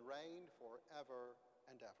live and reign forever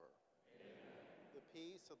and ever. Amen. The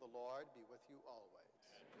peace of the Lord be with you always.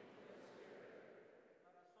 And with your spirit.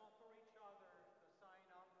 Let us offer each other the sign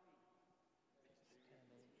of peace.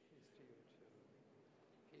 Peace to you too.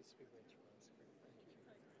 Peace be with you. Peace, I may.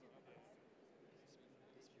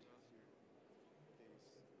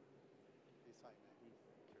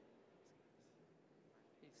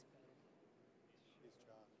 Peace, Ben. Peace,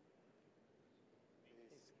 John.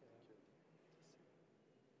 Peace, thank you.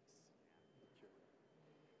 Thank you.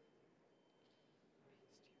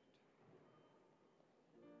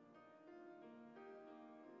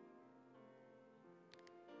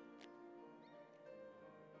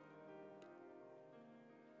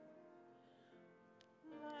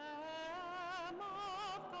 Lamb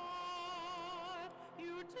of God,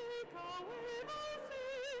 you take away the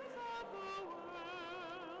sins of the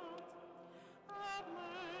world. Have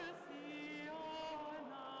mercy on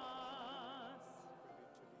us.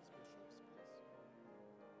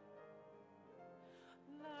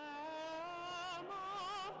 Lamb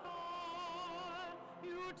of God,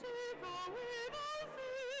 you take away the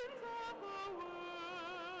sins of the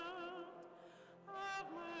world. Have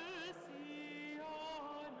mercy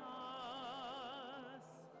on us.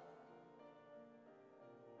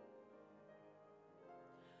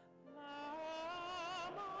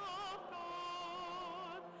 Lamb of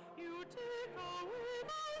God, you take away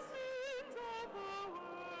the sins of the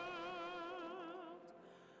world.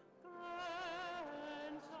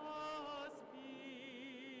 Grant us peace.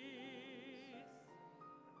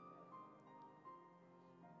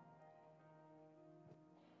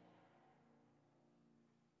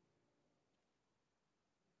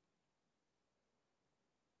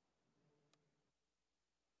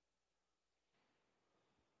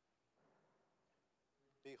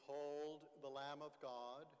 Behold the Lamb of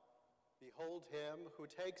God. Behold him who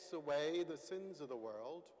takes away the sins of the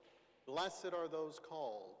world. Blessed are those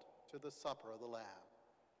called to the supper of the Lamb.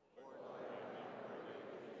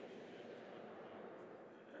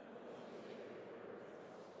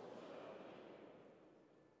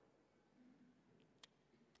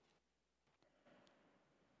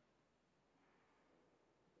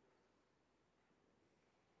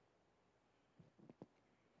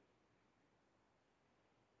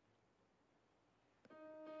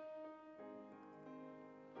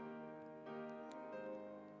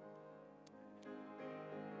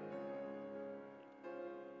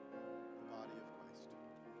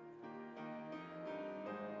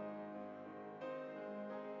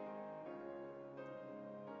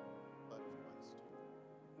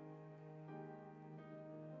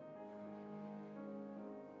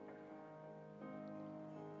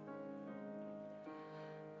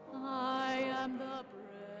 I am the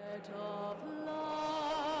bread of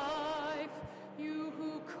life. You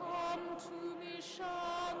who come to me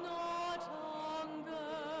shall not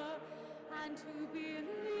hunger, and who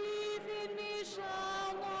believe in me shall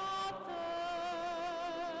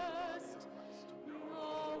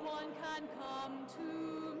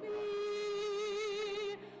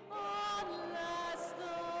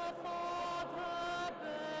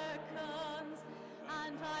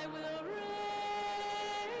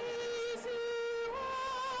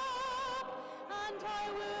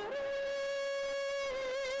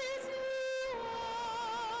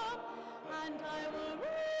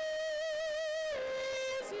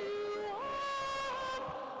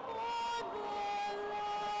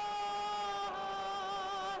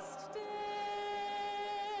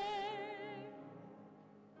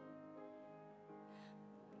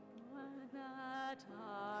that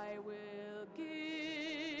I will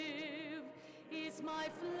give is my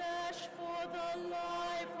flesh for the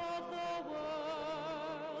life of the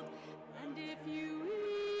world. And if you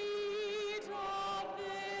eat of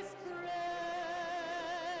this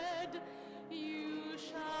bread, you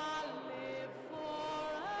shall live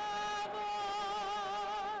forever.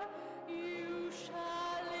 You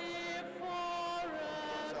shall live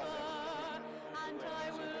forever, and I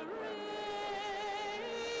will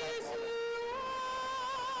raise you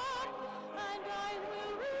up, and I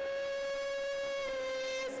will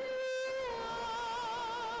raise you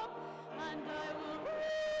up, and I will raise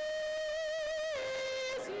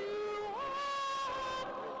you up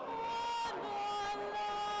on the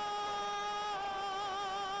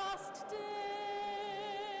last day.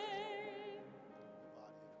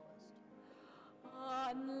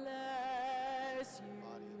 Unless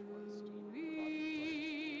you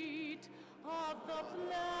eat of the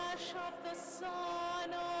flesh of the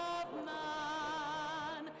Son of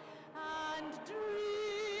Man and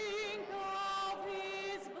drink of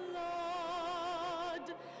his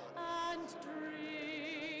blood, and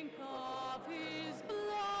drink of his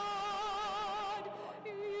blood,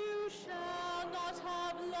 you shall not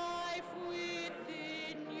have life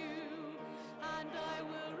within you, and I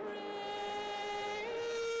will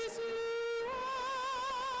raise you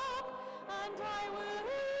up, and I will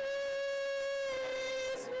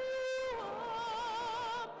raise you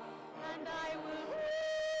up, and I will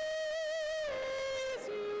raise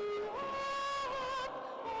you up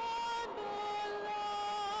on the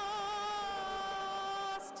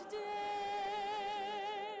last day.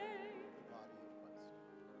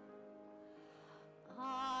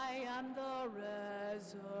 I am the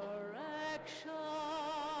resurrection.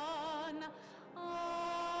 I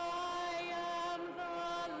am the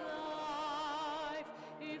life.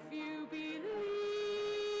 If you believe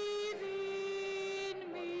in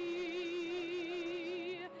me,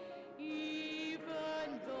 even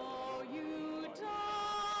though you die,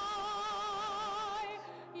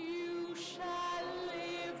 you shall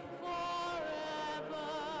live forever,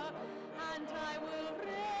 and I will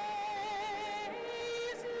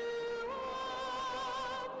raise you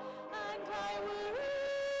up, and I will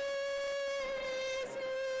raise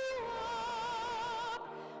you up,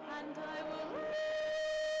 and I will raise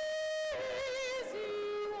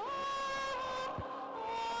you up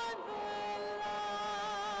on the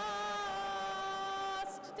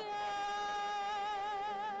last day.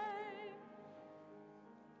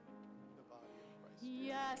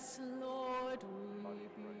 Yes, Lord, we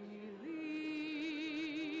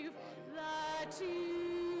believe that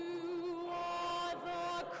you are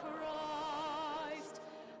the Christ,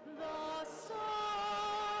 the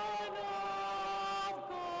Son of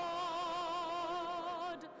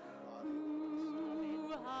God,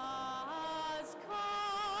 who has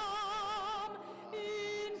come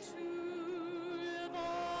into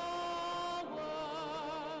the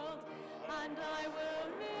world, and I will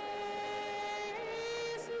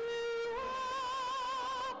raise you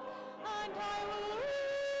up, and I will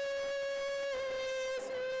raise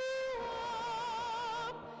you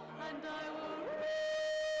up, and I will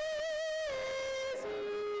raise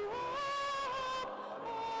you up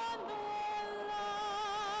on the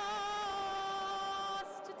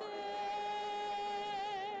last day.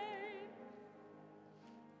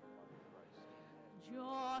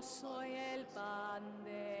 Yo soy el pan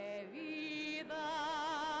de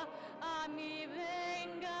vida, a mí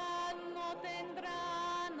vengan, no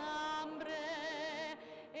tendrán hambre,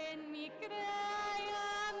 en mí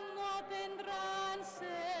crean, no tendrán sed.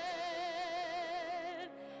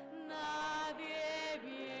 Nadie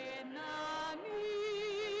viene a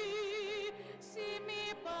mí si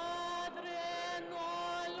mi Padre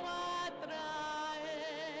no lo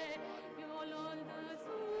atrae. Yo lo resucito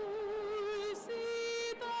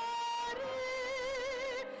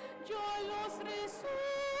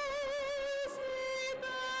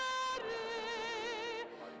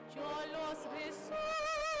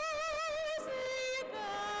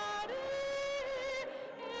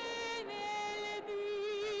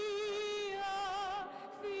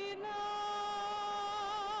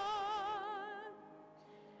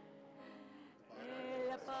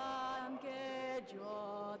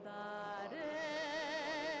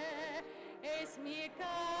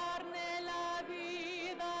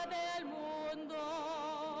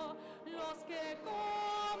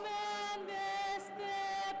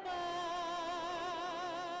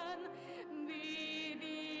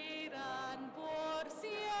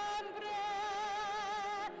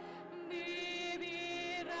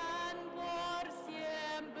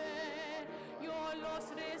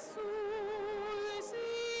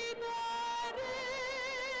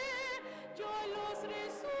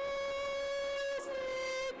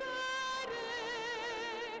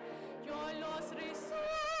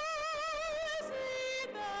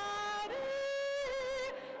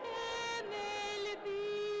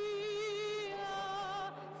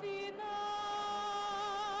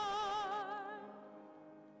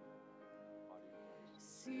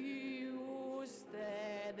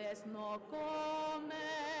pues no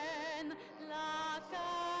comen la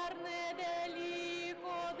carne del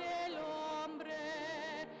Hijo del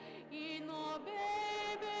Hombre y no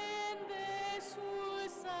beben de su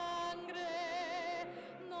sangre,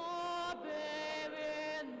 no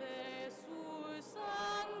beben de su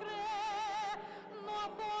sangre,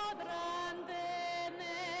 no podrán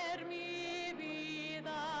tener mi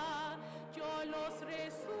vida. Yo los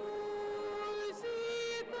resucitaré,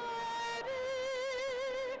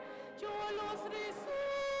 yo los resucitaré,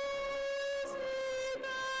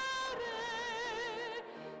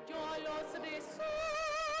 yo los resucitaré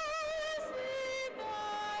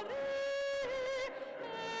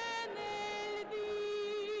en el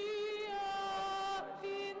día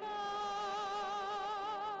final.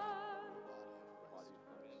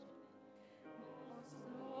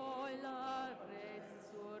 Soy la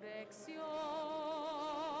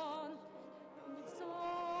resurrección,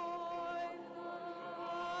 soy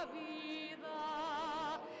la vida.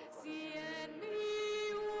 Si en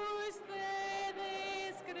mí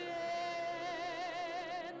ustedes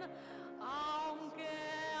creen, aunque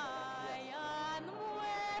hayan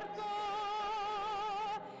muerto,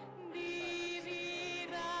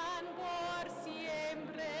 vivirán por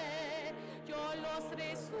siempre. Yo los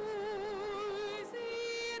resucitaré,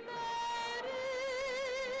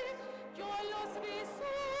 yo los resucitaré,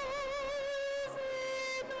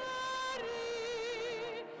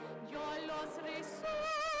 yo los resucitaré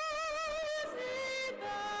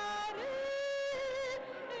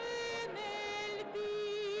en el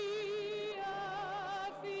día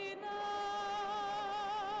final.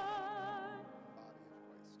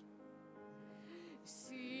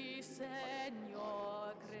 Sí,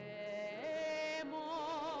 Señor, creemos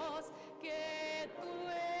que tú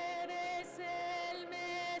eres el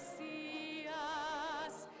Mesías,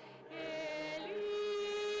 el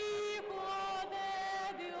Hijo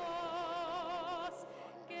de Dios,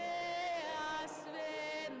 que has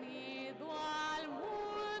venido al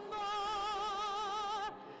mundo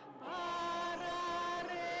para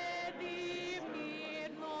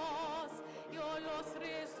redimirnos. Yo los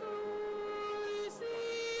resucitaré,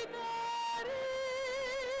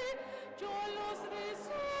 yo los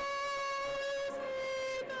resucitaré,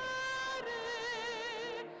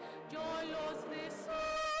 yo los resucitaré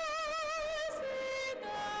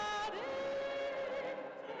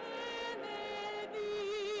en el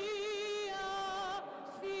día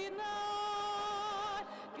final.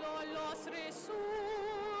 Yo los resucitaré,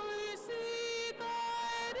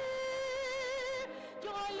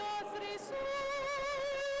 yo los resucitaré,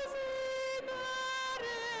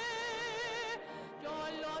 yo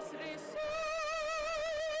los resucitaré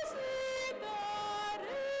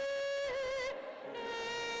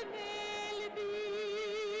en el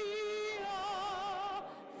día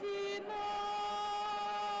final.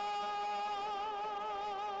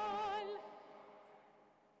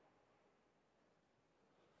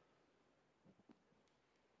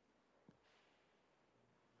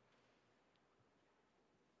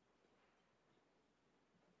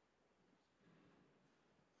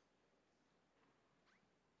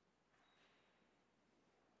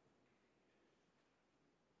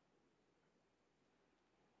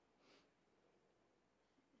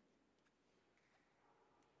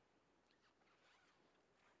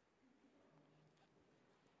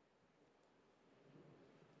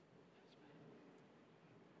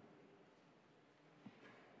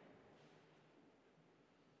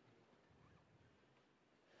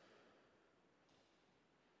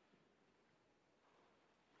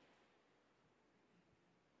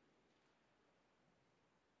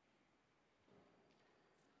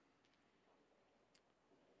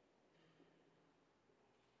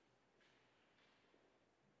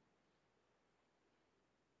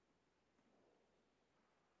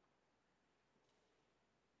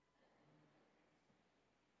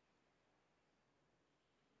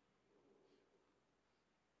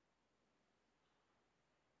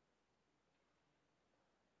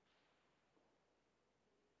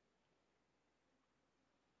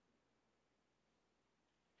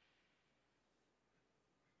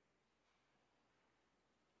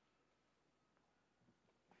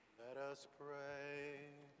 Let us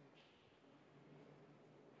pray.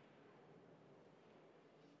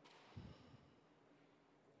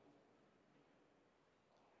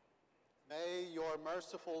 May your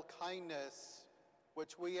merciful kindness,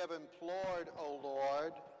 which we have implored, O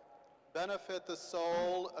Lord, benefit the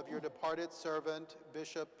soul of your departed servant,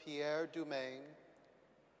 Bishop Pierre DuMaine,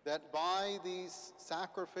 that by these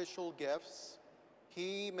sacrificial gifts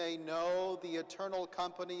he may know the eternal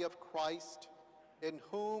company of Christ, in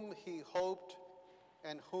whom he hoped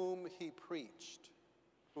and whom he preached.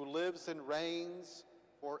 who lives and reigns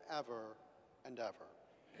forever and ever.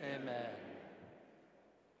 Amen.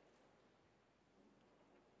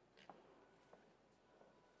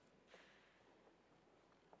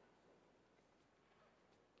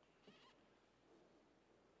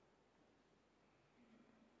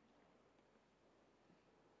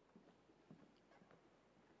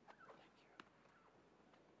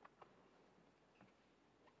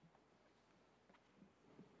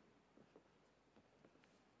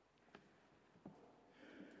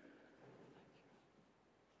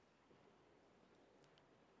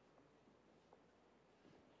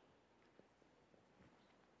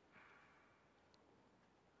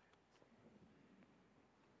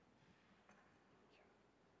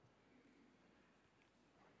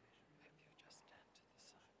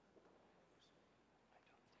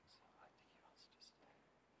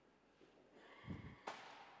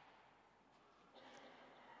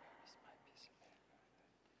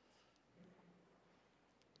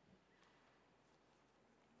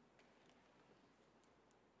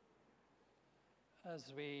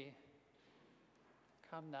 As we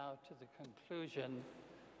come now to the conclusion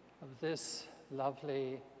of this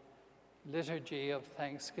lovely liturgy of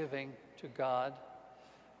thanksgiving to God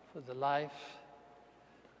for the life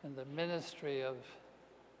and the ministry of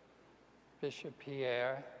Bishop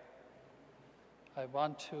Pierre, I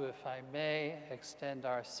want to, if I may, extend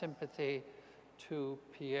our sympathy to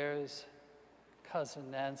Pierre's cousin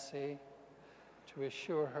Nancy, to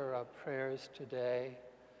assure her of prayers today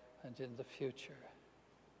and in the future.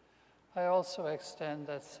 I also extend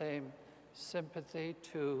that same sympathy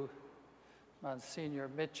to Monsignor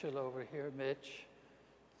Mitchell over here. Mitch,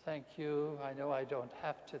 thank you. I know I don't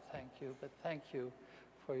have to thank you, but thank you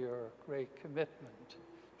for your great commitment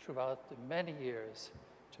throughout the many years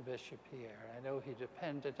to Bishop Pierre. I know he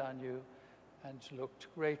depended on you and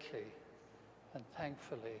looked greatly and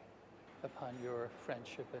thankfully upon your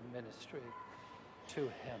friendship and ministry to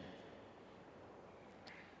him.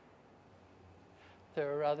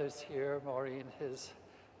 There are others here, Maureen, his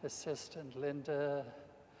assistant, Linda,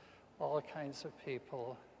 all kinds of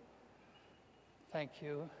people. Thank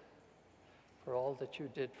you for all that you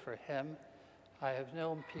did for him. I have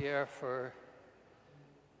known Pierre for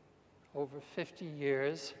over 50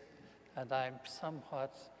 years, and I'm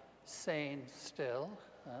somewhat sane still.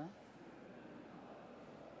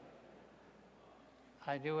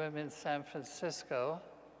 I knew him in San Francisco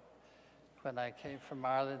when I came from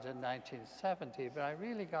Ireland in 1970, but I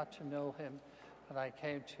really got to know him when I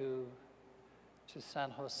came to San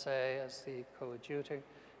Jose as the coadjutor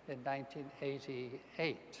in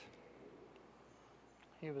 1988.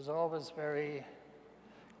 He was always very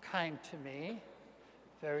kind to me,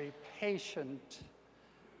 very patient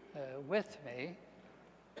with me.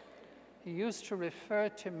 He used to refer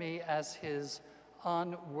to me as his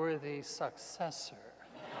unworthy successor.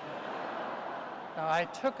 Now, I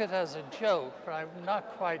took it as a joke, but I'm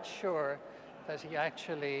not quite sure that he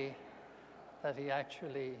actually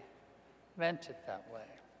meant it that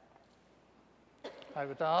way. I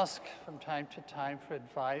would ask from time to time for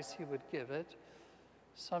advice. He would give it.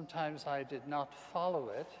 Sometimes I did not follow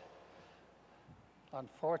it.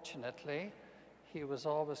 Unfortunately, he was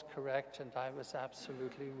always correct and I was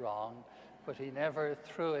absolutely wrong, but he never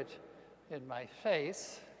threw it in my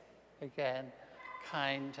face. Again,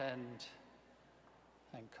 kind and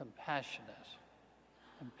compassionate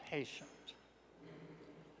and patient.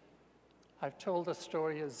 I've told the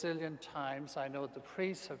story a zillion times. I know the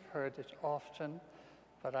priests have heard it often,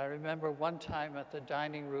 but I remember one time at the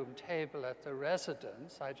dining room table at the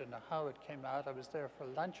residence, I don't know how it came out, I was there for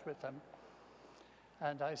lunch with them,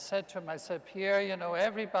 and I said to him, I said, Pierre, you know,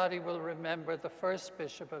 everybody will remember the first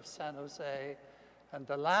bishop of San Jose and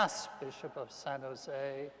the last bishop of San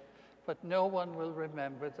Jose, but no one will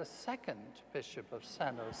remember the second bishop of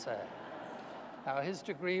San Jose. Now, his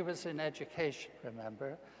degree was in education,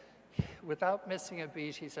 remember? Without missing a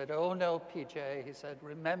beat, he said, oh no, PJ, he said,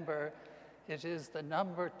 remember, it is the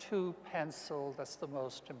number 2 pencil that's the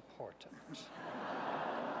most important.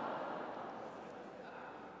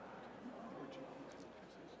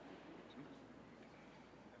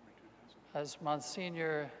 As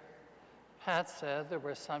Monsignor Pat said, there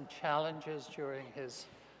were some challenges during his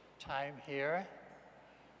time here.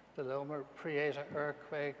 The Loma Prieta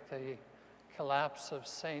earthquake, the collapse of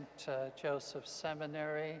St. Joseph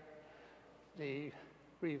Seminary, the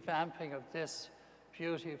revamping of this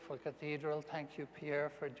beautiful cathedral. Thank you,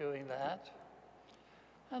 Pierre, for doing that.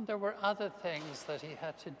 And there were other things that he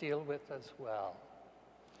had to deal with as well.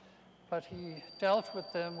 But he dealt with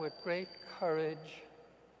them with great courage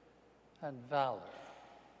and valor.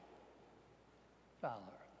 Valor.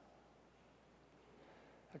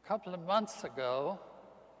 A couple of months ago,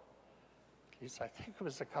 at least I think it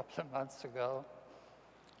was a couple of months ago,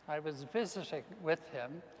 I was visiting with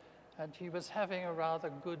him, and he was having a rather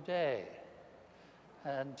good day.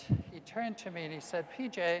 And he turned to me and he said,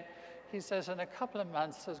 PJ, he says, in a couple of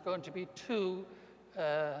months there's going to be 2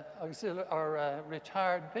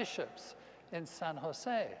 retired bishops in San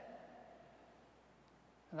Jose.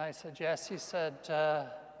 And I said, yes. He said,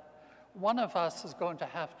 one of us is going to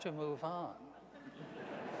have to move on.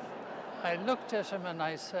 I looked at him and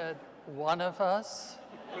I said, one of us?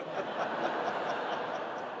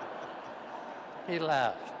 He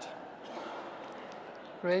laughed.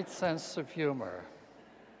 Great sense of humor.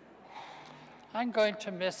 I'm going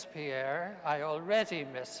to miss Pierre. I already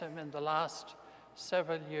miss him. In the last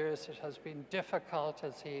several years, it has been difficult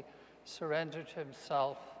as he surrendered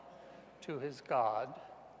himself to his God.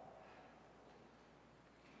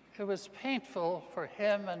 It was painful for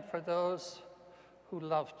him and for those who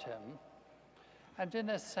loved him. And in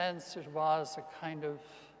a sense, it was a kind of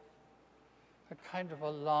a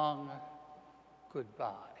long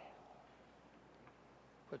goodbye.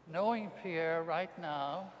 But knowing Pierre right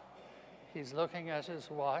now, he's looking at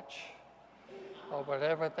his watch or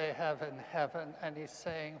whatever they have in heaven, and he's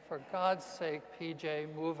saying, for God's sake,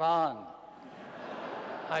 PJ, move on.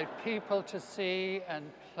 I've people to see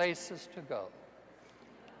and places to go.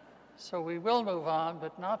 So we will move on,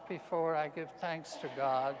 but not before I give thanks to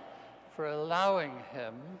God for allowing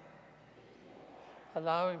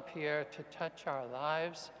Pierre to touch our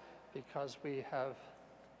lives, because we have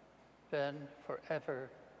been forever,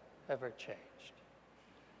 ever changed.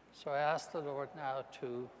 So I ask the Lord now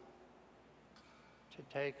to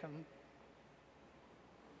take him,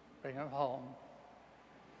 bring him home,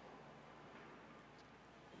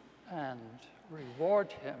 and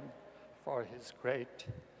reward him for his great,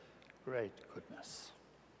 great goodness.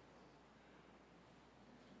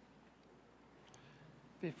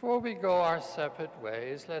 Before we go our separate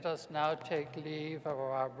ways, let us now take leave of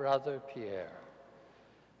our brother Pierre.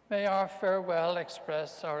 May our farewell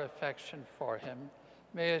express our affection for him.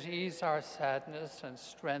 May it ease our sadness and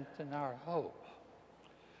strengthen our hope.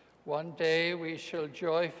 One day we shall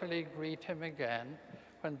joyfully greet him again,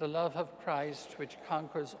 when the love of Christ, which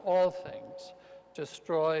conquers all things,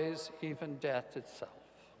 destroys even death itself.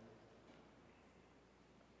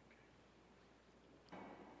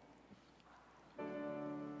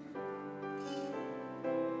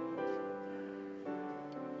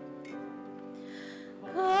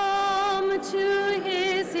 Come to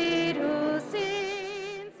his aid, O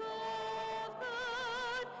saints of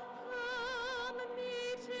God. Come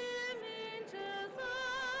meet him, angels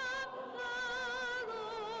of the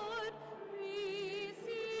Lord.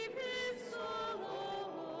 Receive his soul, O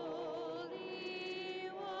holy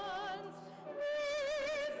ones.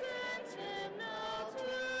 Present him now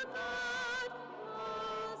to God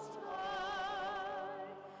Most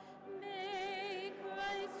High. May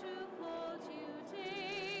Christ who called you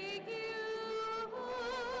take you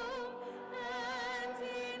home, and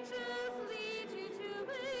angels lead you to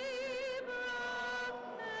Abraham.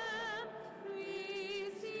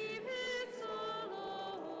 Receive his soul, O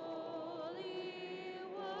holy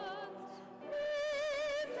ones.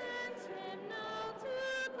 Present him now to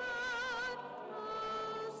God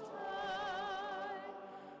Most High.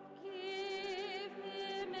 Give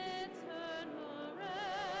him eternal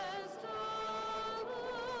rest, O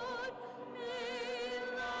Lord. May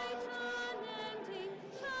light unending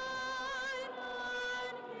shine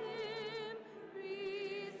on him.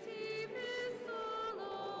 Receive his soul, O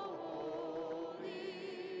holy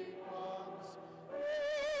ones.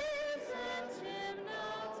 Present him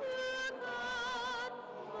now to God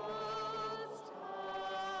Most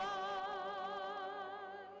High.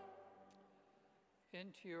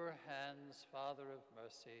 Into your hands, Father of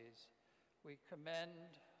mercies, we commend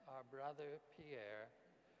our brother Pierre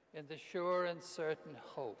in the sure and certain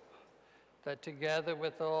hope that together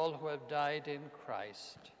with all who have died in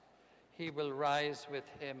Christ, he will rise with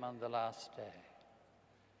him on the last day.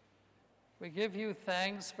 We give you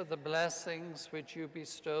thanks for the blessings which you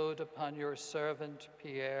bestowed upon your servant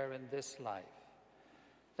Pierre in this life.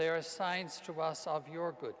 They are signs to us of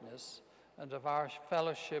your goodness and of our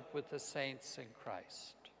fellowship with the saints in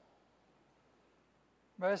Christ.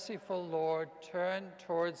 Merciful Lord, turn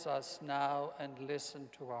towards us now and listen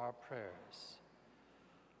to our prayers.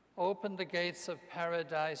 Open the gates of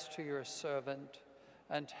paradise to your servant,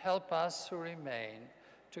 and help us who remain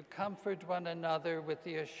to comfort one another with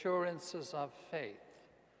the assurances of faith,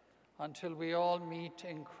 until we all meet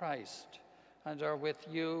in Christ and are with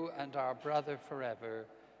you and our brother forever.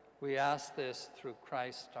 We ask this through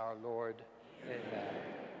Christ our Lord. Amen.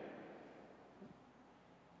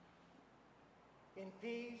 In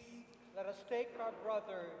peace, let us take our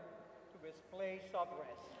brother to his place of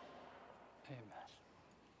rest. Amen.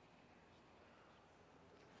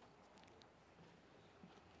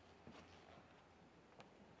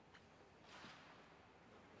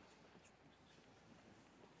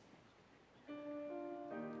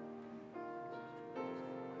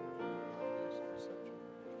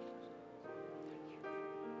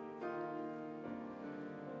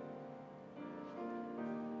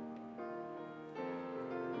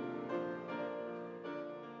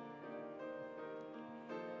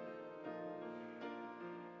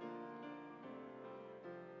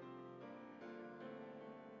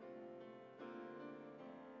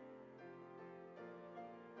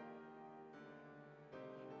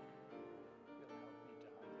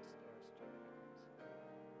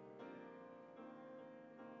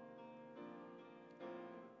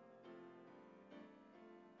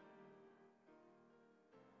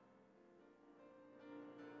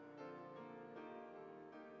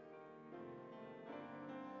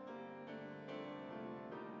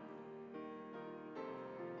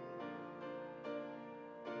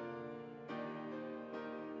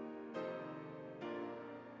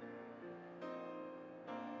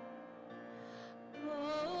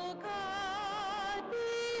 Oh God,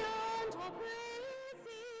 beyond all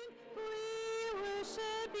praising, we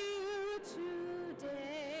worship you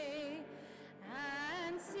today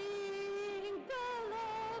and sing the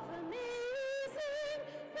love amazing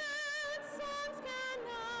that songs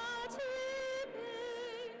cannot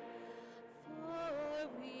repay. For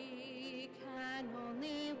we can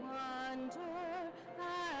only wonder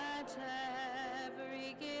at every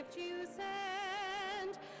gift you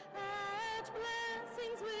send, at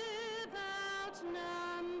blessings without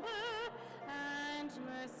number and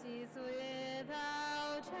mercies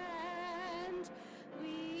without end.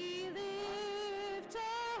 We lift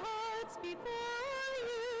our hearts before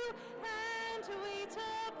you and wait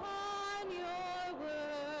upon your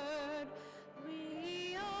word.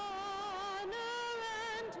 We honor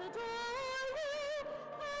and adore you,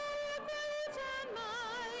 our great and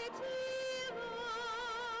mighty Lord.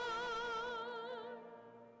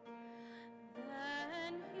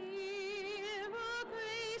 Then hear, O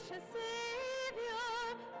gracious Savior,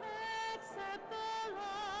 accept the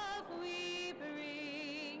love we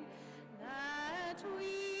bring, that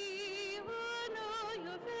we will know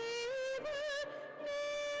your favor,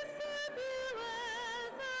 may serve you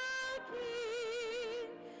as our King.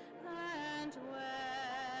 And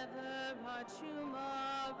whether our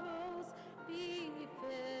tomorrows be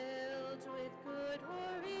filled with good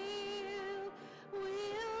or ill,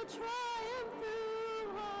 we'll triumph through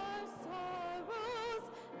our sorrows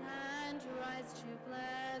and rise to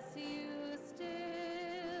bless you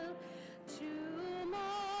still, to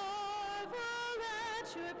marvel at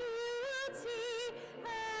your beauty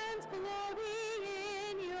and glory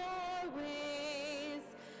in your ways,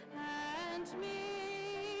 and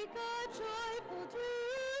make a joyful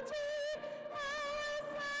duty our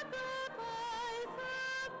sacrifice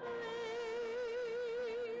of praise.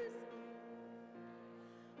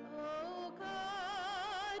 Oh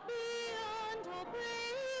God, beyond all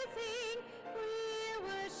praising, we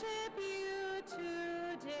worship you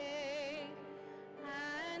today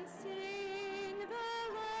and sing the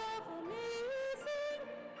love amazing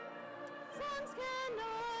songs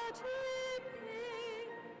cannot repay.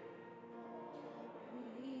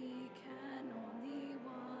 We can only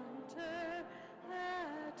wonder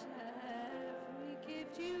at every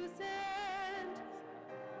gift you send,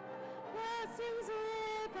 blessings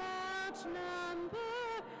without number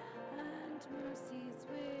and mercies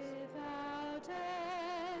without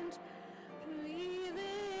end. We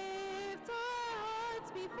lift our hearts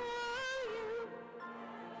before you,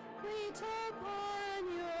 wait upon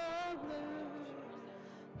your word.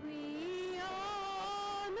 We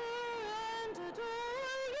honor and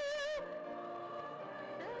adore you,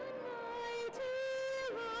 and mighty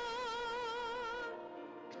Lord.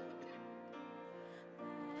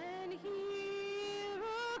 Then hear, O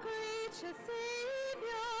gracious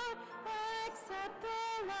Savior, accept the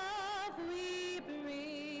love we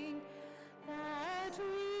bring, that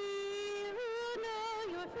we who know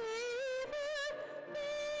your face